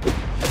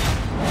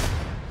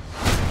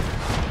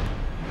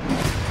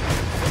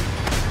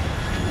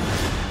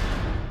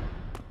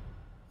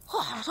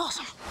 Oh, that was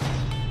awesome.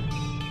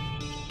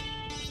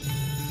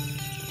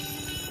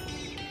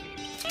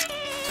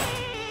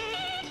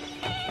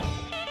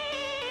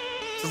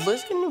 Does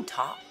Liz get a new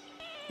top?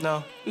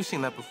 No, we've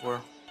seen that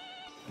before.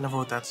 Never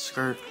with that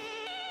skirt.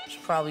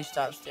 Should probably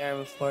stop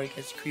staring before it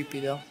gets creepy,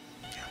 though.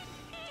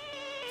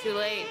 Too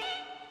late.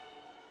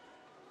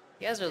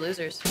 You guys are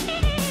losers.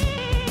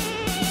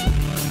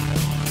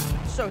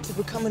 So, to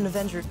become an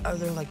Avenger, are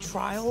there, like,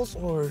 trials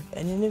or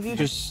an interview?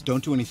 Just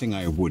don't do anything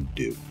I would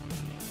do.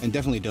 And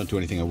definitely don't do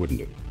anything I wouldn't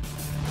do.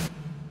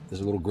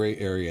 There's a little gray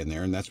area in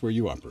there, and that's where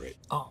you operate.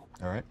 Oh.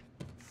 All right?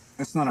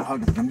 That's not a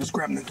hug. I'm just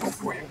grabbing the door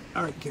for you.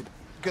 All right, kid.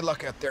 Good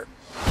luck out there.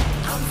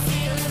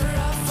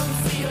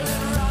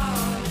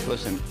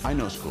 Listen, I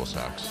know school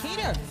sucks.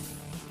 Peter,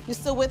 you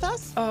still with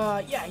us?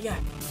 Yeah.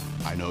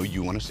 I know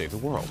you want to save the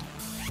world,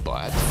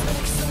 but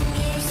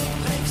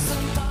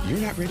you're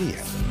not ready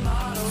yet.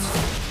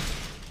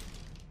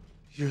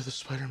 You're the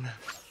Spider-Man.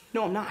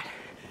 No, I'm not.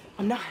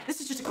 I'm not. This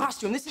is just a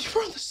costume. This is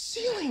from the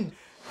ceiling.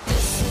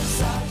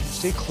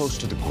 Stay close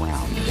to the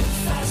ground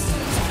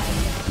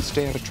and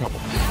stay out of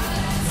trouble.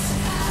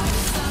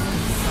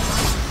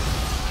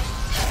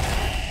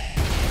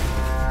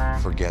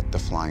 Forget the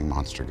flying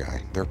monster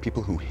guy. There are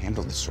people who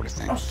handle this sort of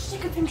thing. I'm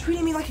sick of him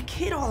treating me like a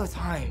kid all the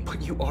time.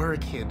 But you are a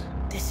kid.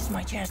 This is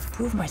my chance to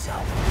prove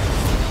myself.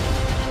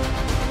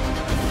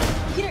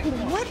 Peter,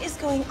 what is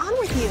going on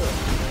with you?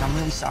 I'm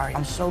really sorry.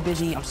 I'm so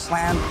busy. I'm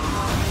slammed.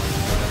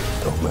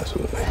 Don't mess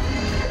with me,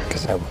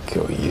 because I will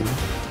kill you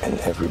and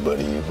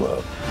everybody you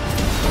love.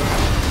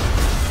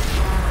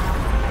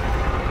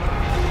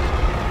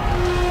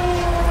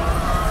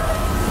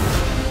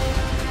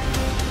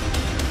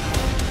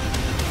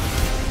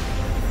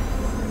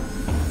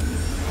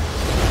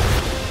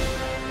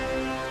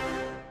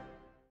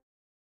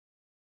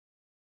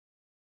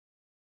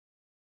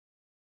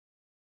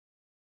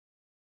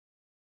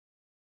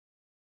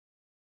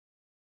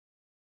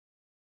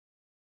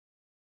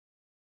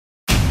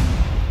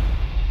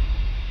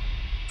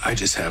 I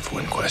just have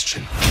one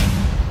question.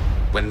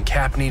 When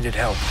Cap needed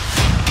help,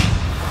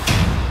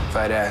 if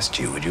I'd asked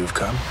you, would you have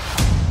come?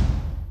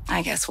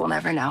 I guess we'll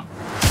never know.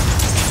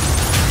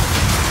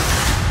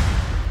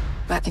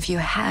 But if you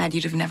had,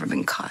 you'd have never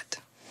been caught.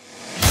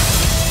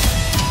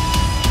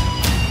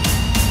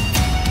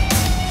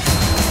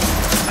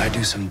 I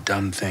do some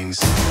dumb things,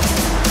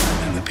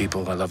 and the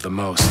people I love the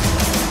most,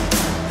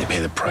 they pay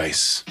the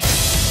price.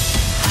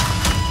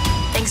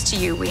 Thanks to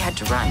you, we had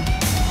to run.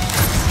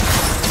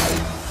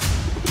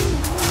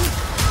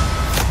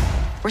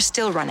 We're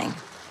still running.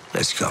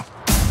 Let's go.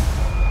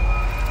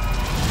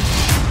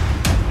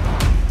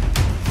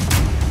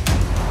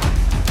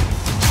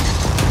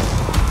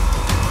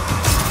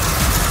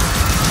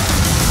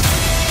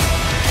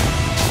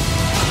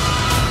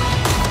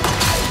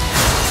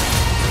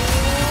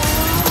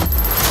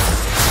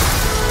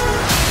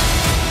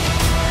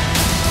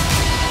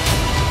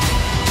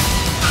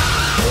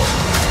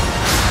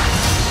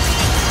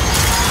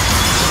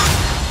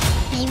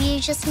 Maybe you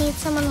just need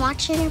someone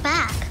watching your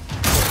back.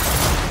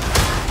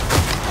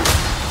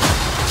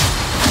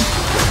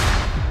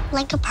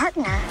 Like a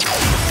partner.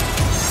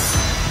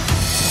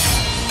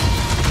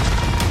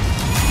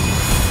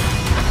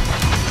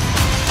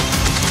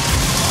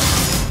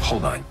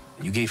 Hold on.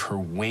 You gave her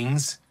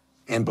wings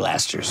And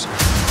blasters.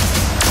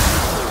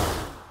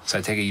 So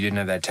I take it you didn't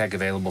have that tech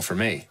available for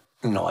me?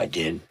 No, I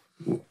did.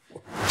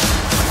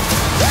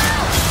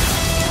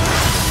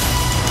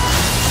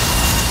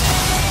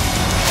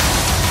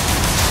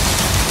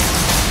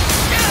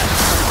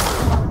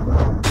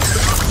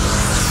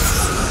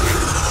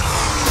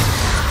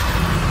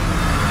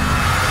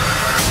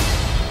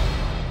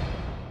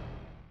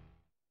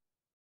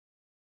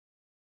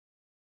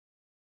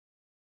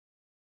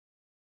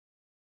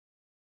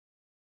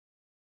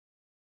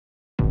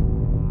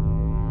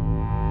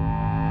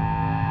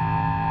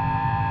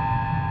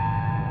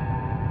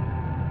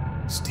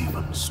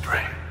 Stephen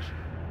Strange.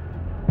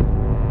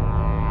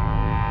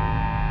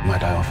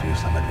 Might I offer you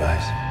some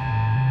advice?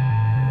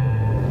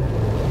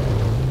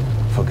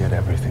 Forget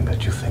everything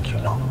that you think you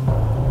know.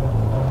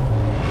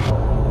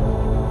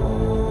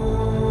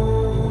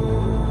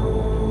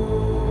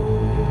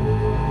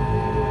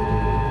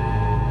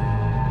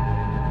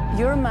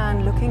 You're a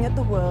man looking at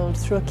the world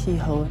through a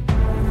keyhole.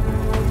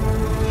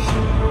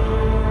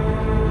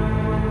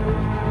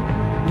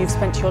 You've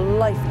spent your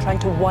life trying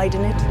to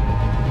widen it.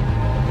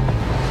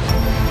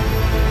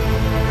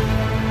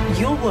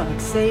 Your work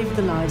saved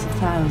the lives of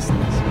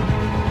thousands.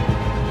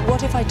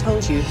 What if I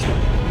told you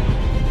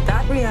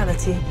that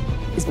reality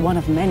is one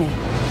of many?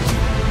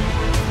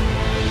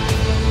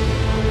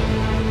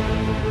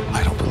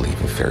 I don't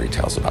believe in fairy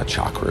tales about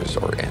chakras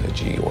or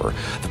energy or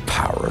the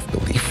power of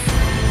belief.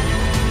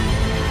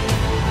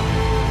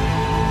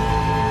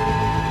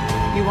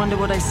 You wonder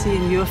what I see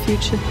in your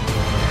future?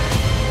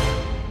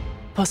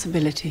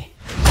 Possibility.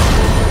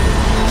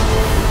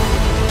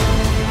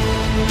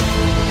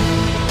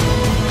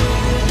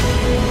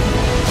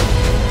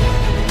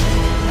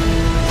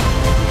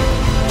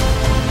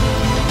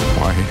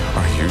 Why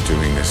are you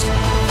doing this?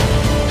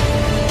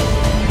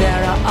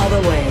 There are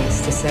other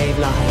ways to save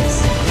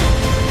lives.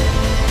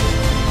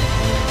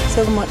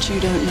 So much you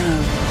don't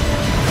know.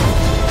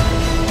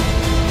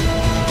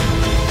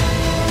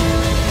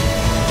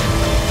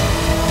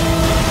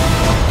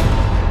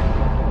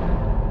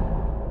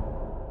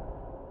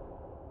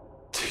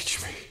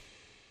 Teach me.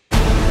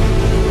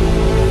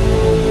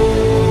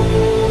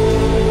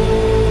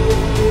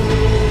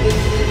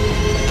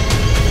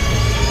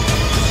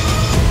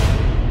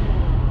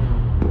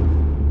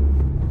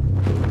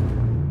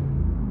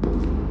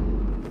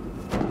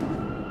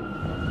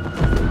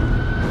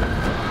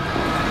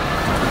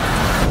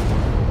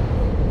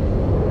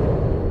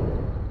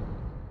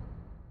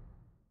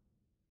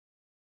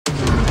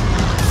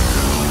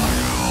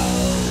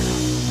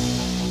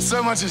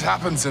 So much has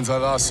happened since I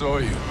last saw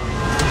you.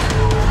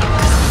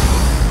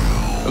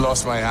 I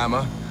lost my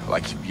hammer,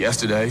 like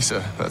yesterday, so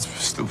that's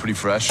still pretty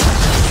fresh.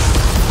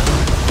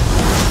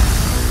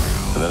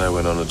 And then I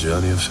went on a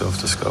journey of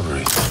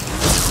self-discovery,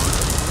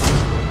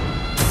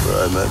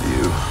 where I met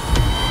you.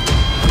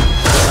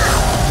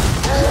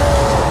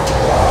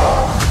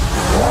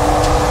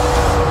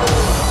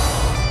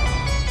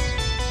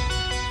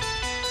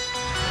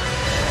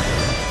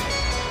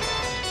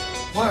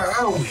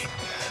 are we?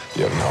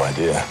 You have no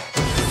idea.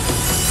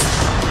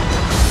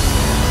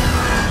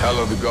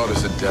 Hela, the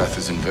goddess of death,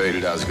 has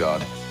invaded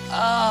Asgard.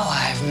 Oh,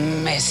 I've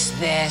missed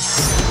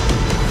this.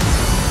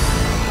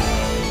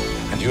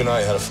 And you and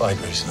I had a fight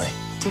recently.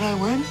 Did I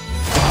win?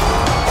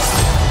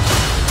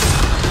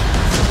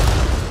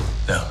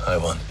 No, I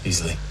won,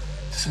 easily.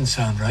 Doesn't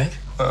sound right.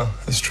 Well,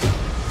 it's true.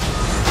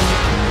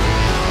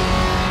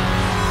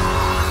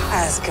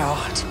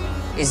 Asgard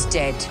is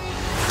dead.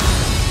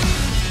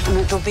 And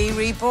it'll be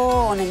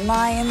reborn in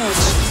my image.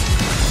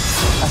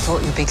 I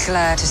thought you'd be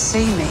glad to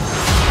see me.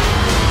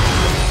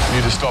 I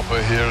need to stop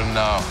her here and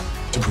now.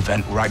 To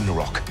prevent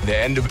Ragnarok, the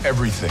end of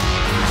everything.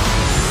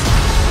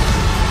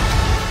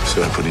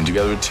 So I'm putting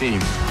together a team.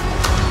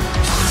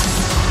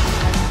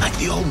 Like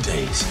the old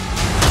days.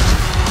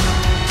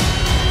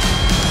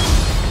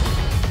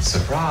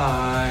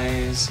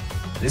 Surprise!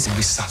 This will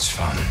be such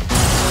fun.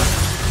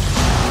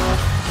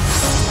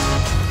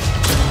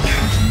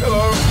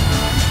 Hello.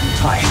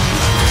 Hi.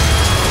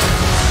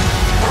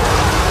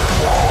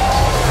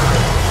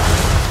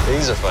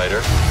 He's a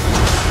fighter.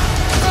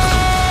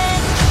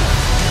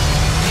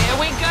 Here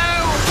we go!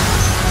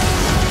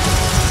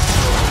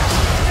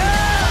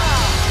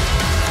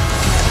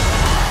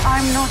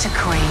 I'm not a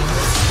queen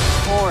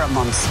or a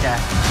monster.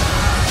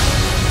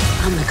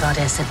 I'm the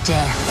goddess of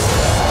death.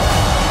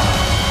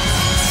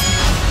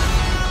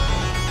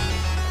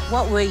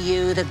 What were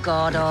you the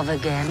god of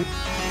again?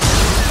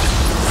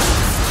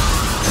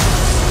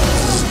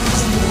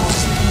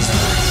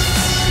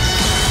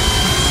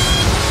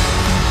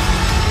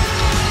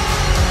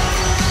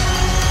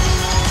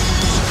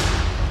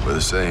 We're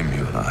the same,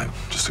 you and I.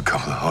 Just a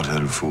couple of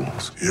hot-headed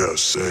fools. Yeah,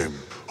 same.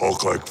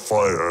 Hulk like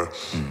fire,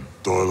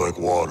 Thor like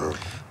water.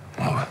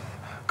 Well,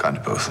 kind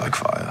of both like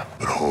fire.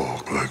 But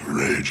Hulk like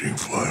raging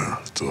fire,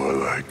 Thor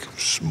like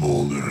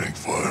smoldering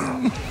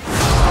fire.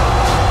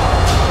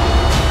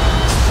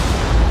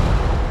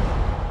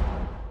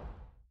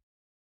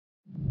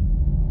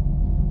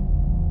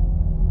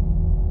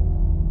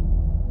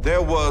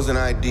 There was an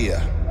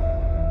idea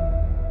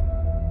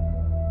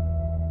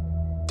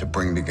To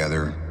bring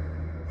together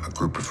a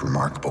group of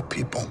remarkable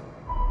people.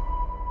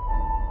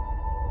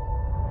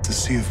 To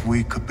see if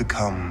we could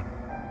become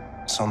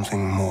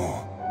something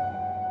more.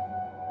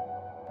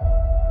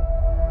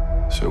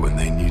 So when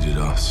they needed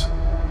us,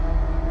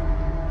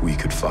 we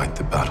could fight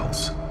the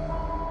battles.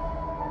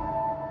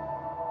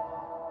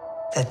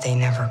 That they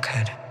never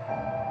could.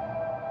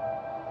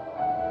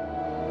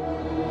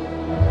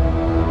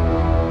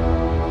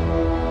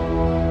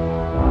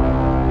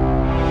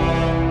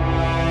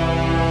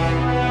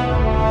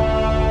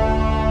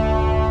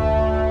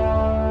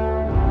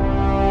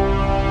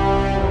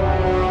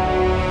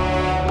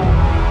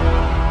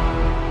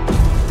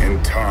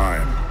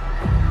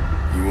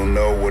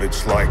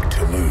 It's like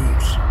to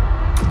lose.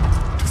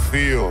 To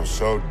feel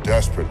so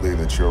desperately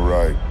that you're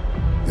right,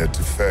 yet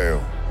to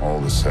fail all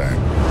the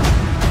same.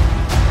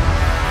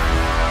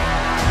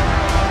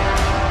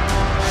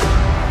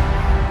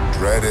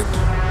 Dread it.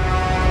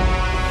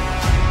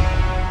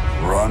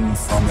 Run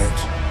from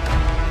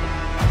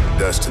it.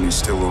 Destiny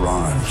still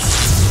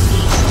arrives.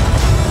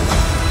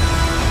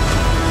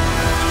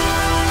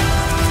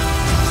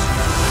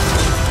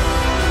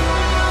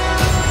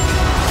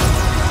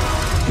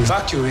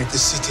 Evacuate the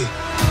city.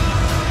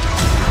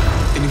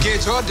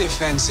 Engage all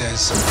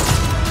defenses.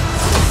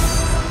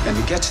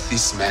 And get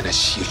this man a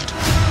shield.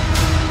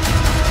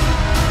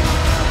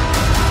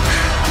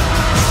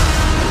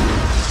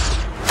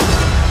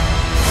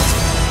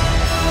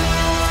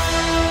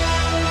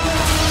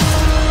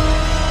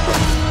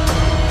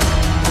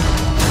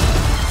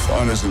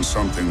 Fun isn't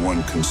something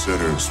one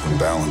considers when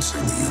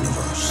balancing the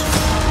universe.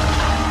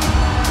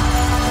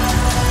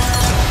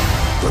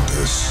 But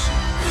this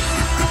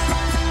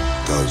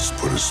does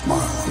put a smile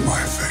on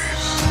my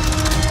face.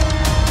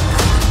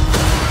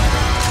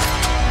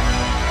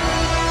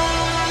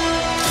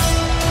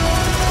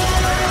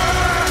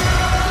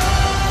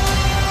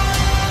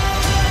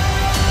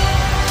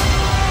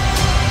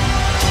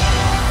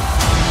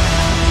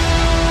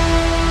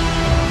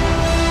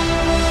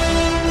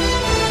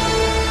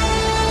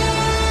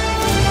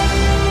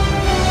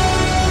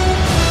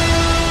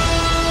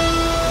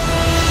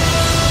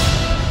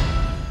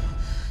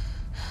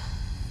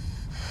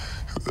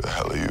 Who the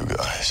hell are you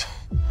guys?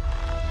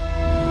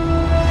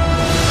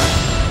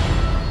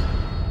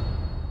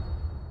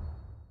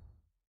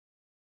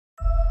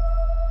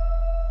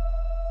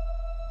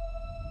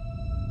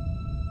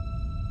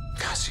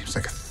 God, seems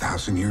like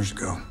 1,000 years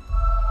ago.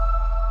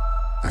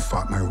 I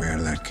fought my way out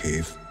of that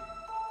cave,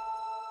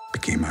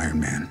 became Iron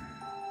Man.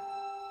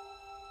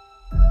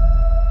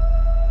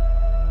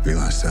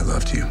 Realized I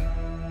loved you.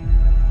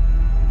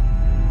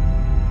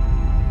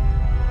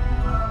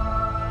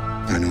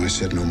 I know I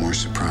said no more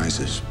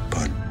surprises,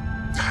 but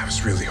I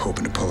was really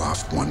hoping to pull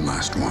off one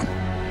last one.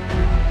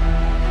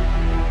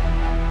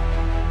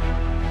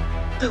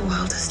 The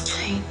world has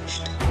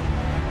changed.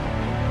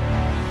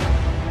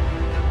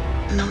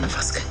 None of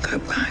us can go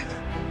back.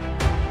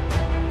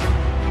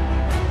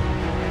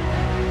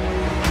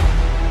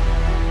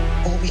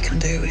 All we can can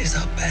do is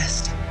our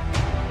best.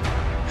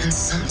 And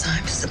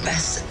sometimes the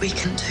best that we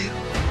can do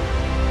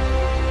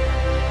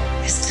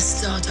is to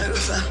start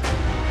over.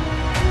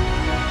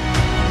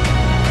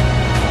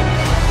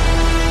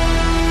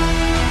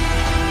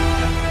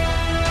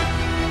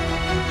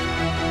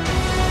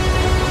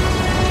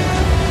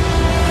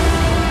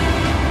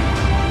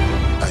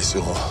 I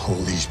saw all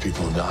these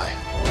people die.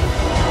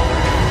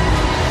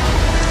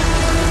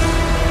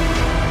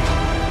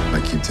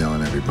 I keep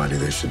telling everybody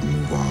they should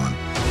move on.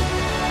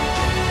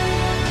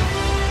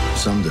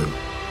 Some do,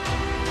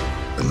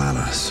 but not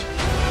us.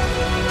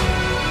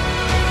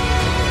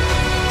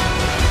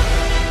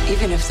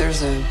 Even if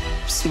there's a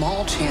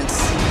small chance,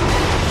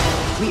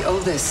 we owe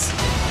this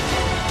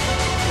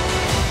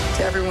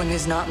to everyone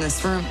who's not in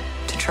this room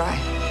to try.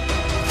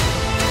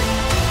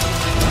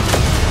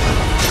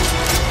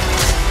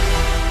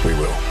 We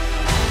will.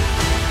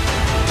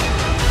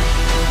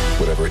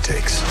 Whatever it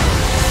takes.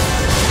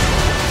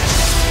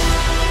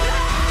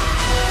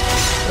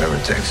 Whatever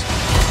it takes.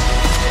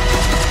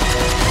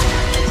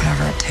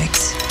 Whatever it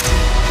takes.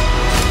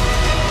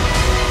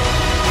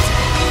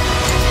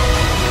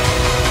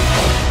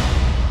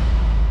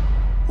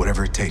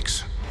 Whatever it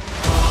takes.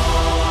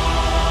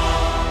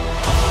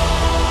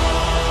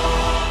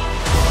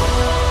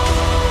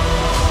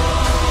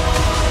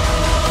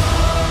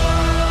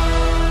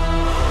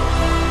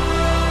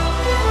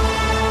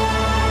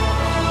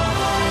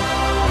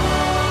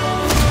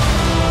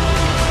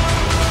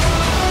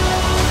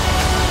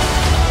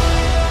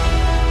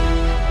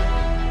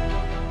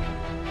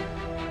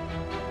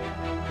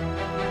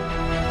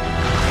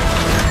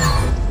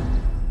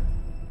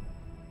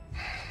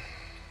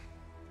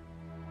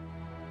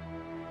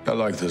 I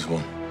like this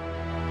one.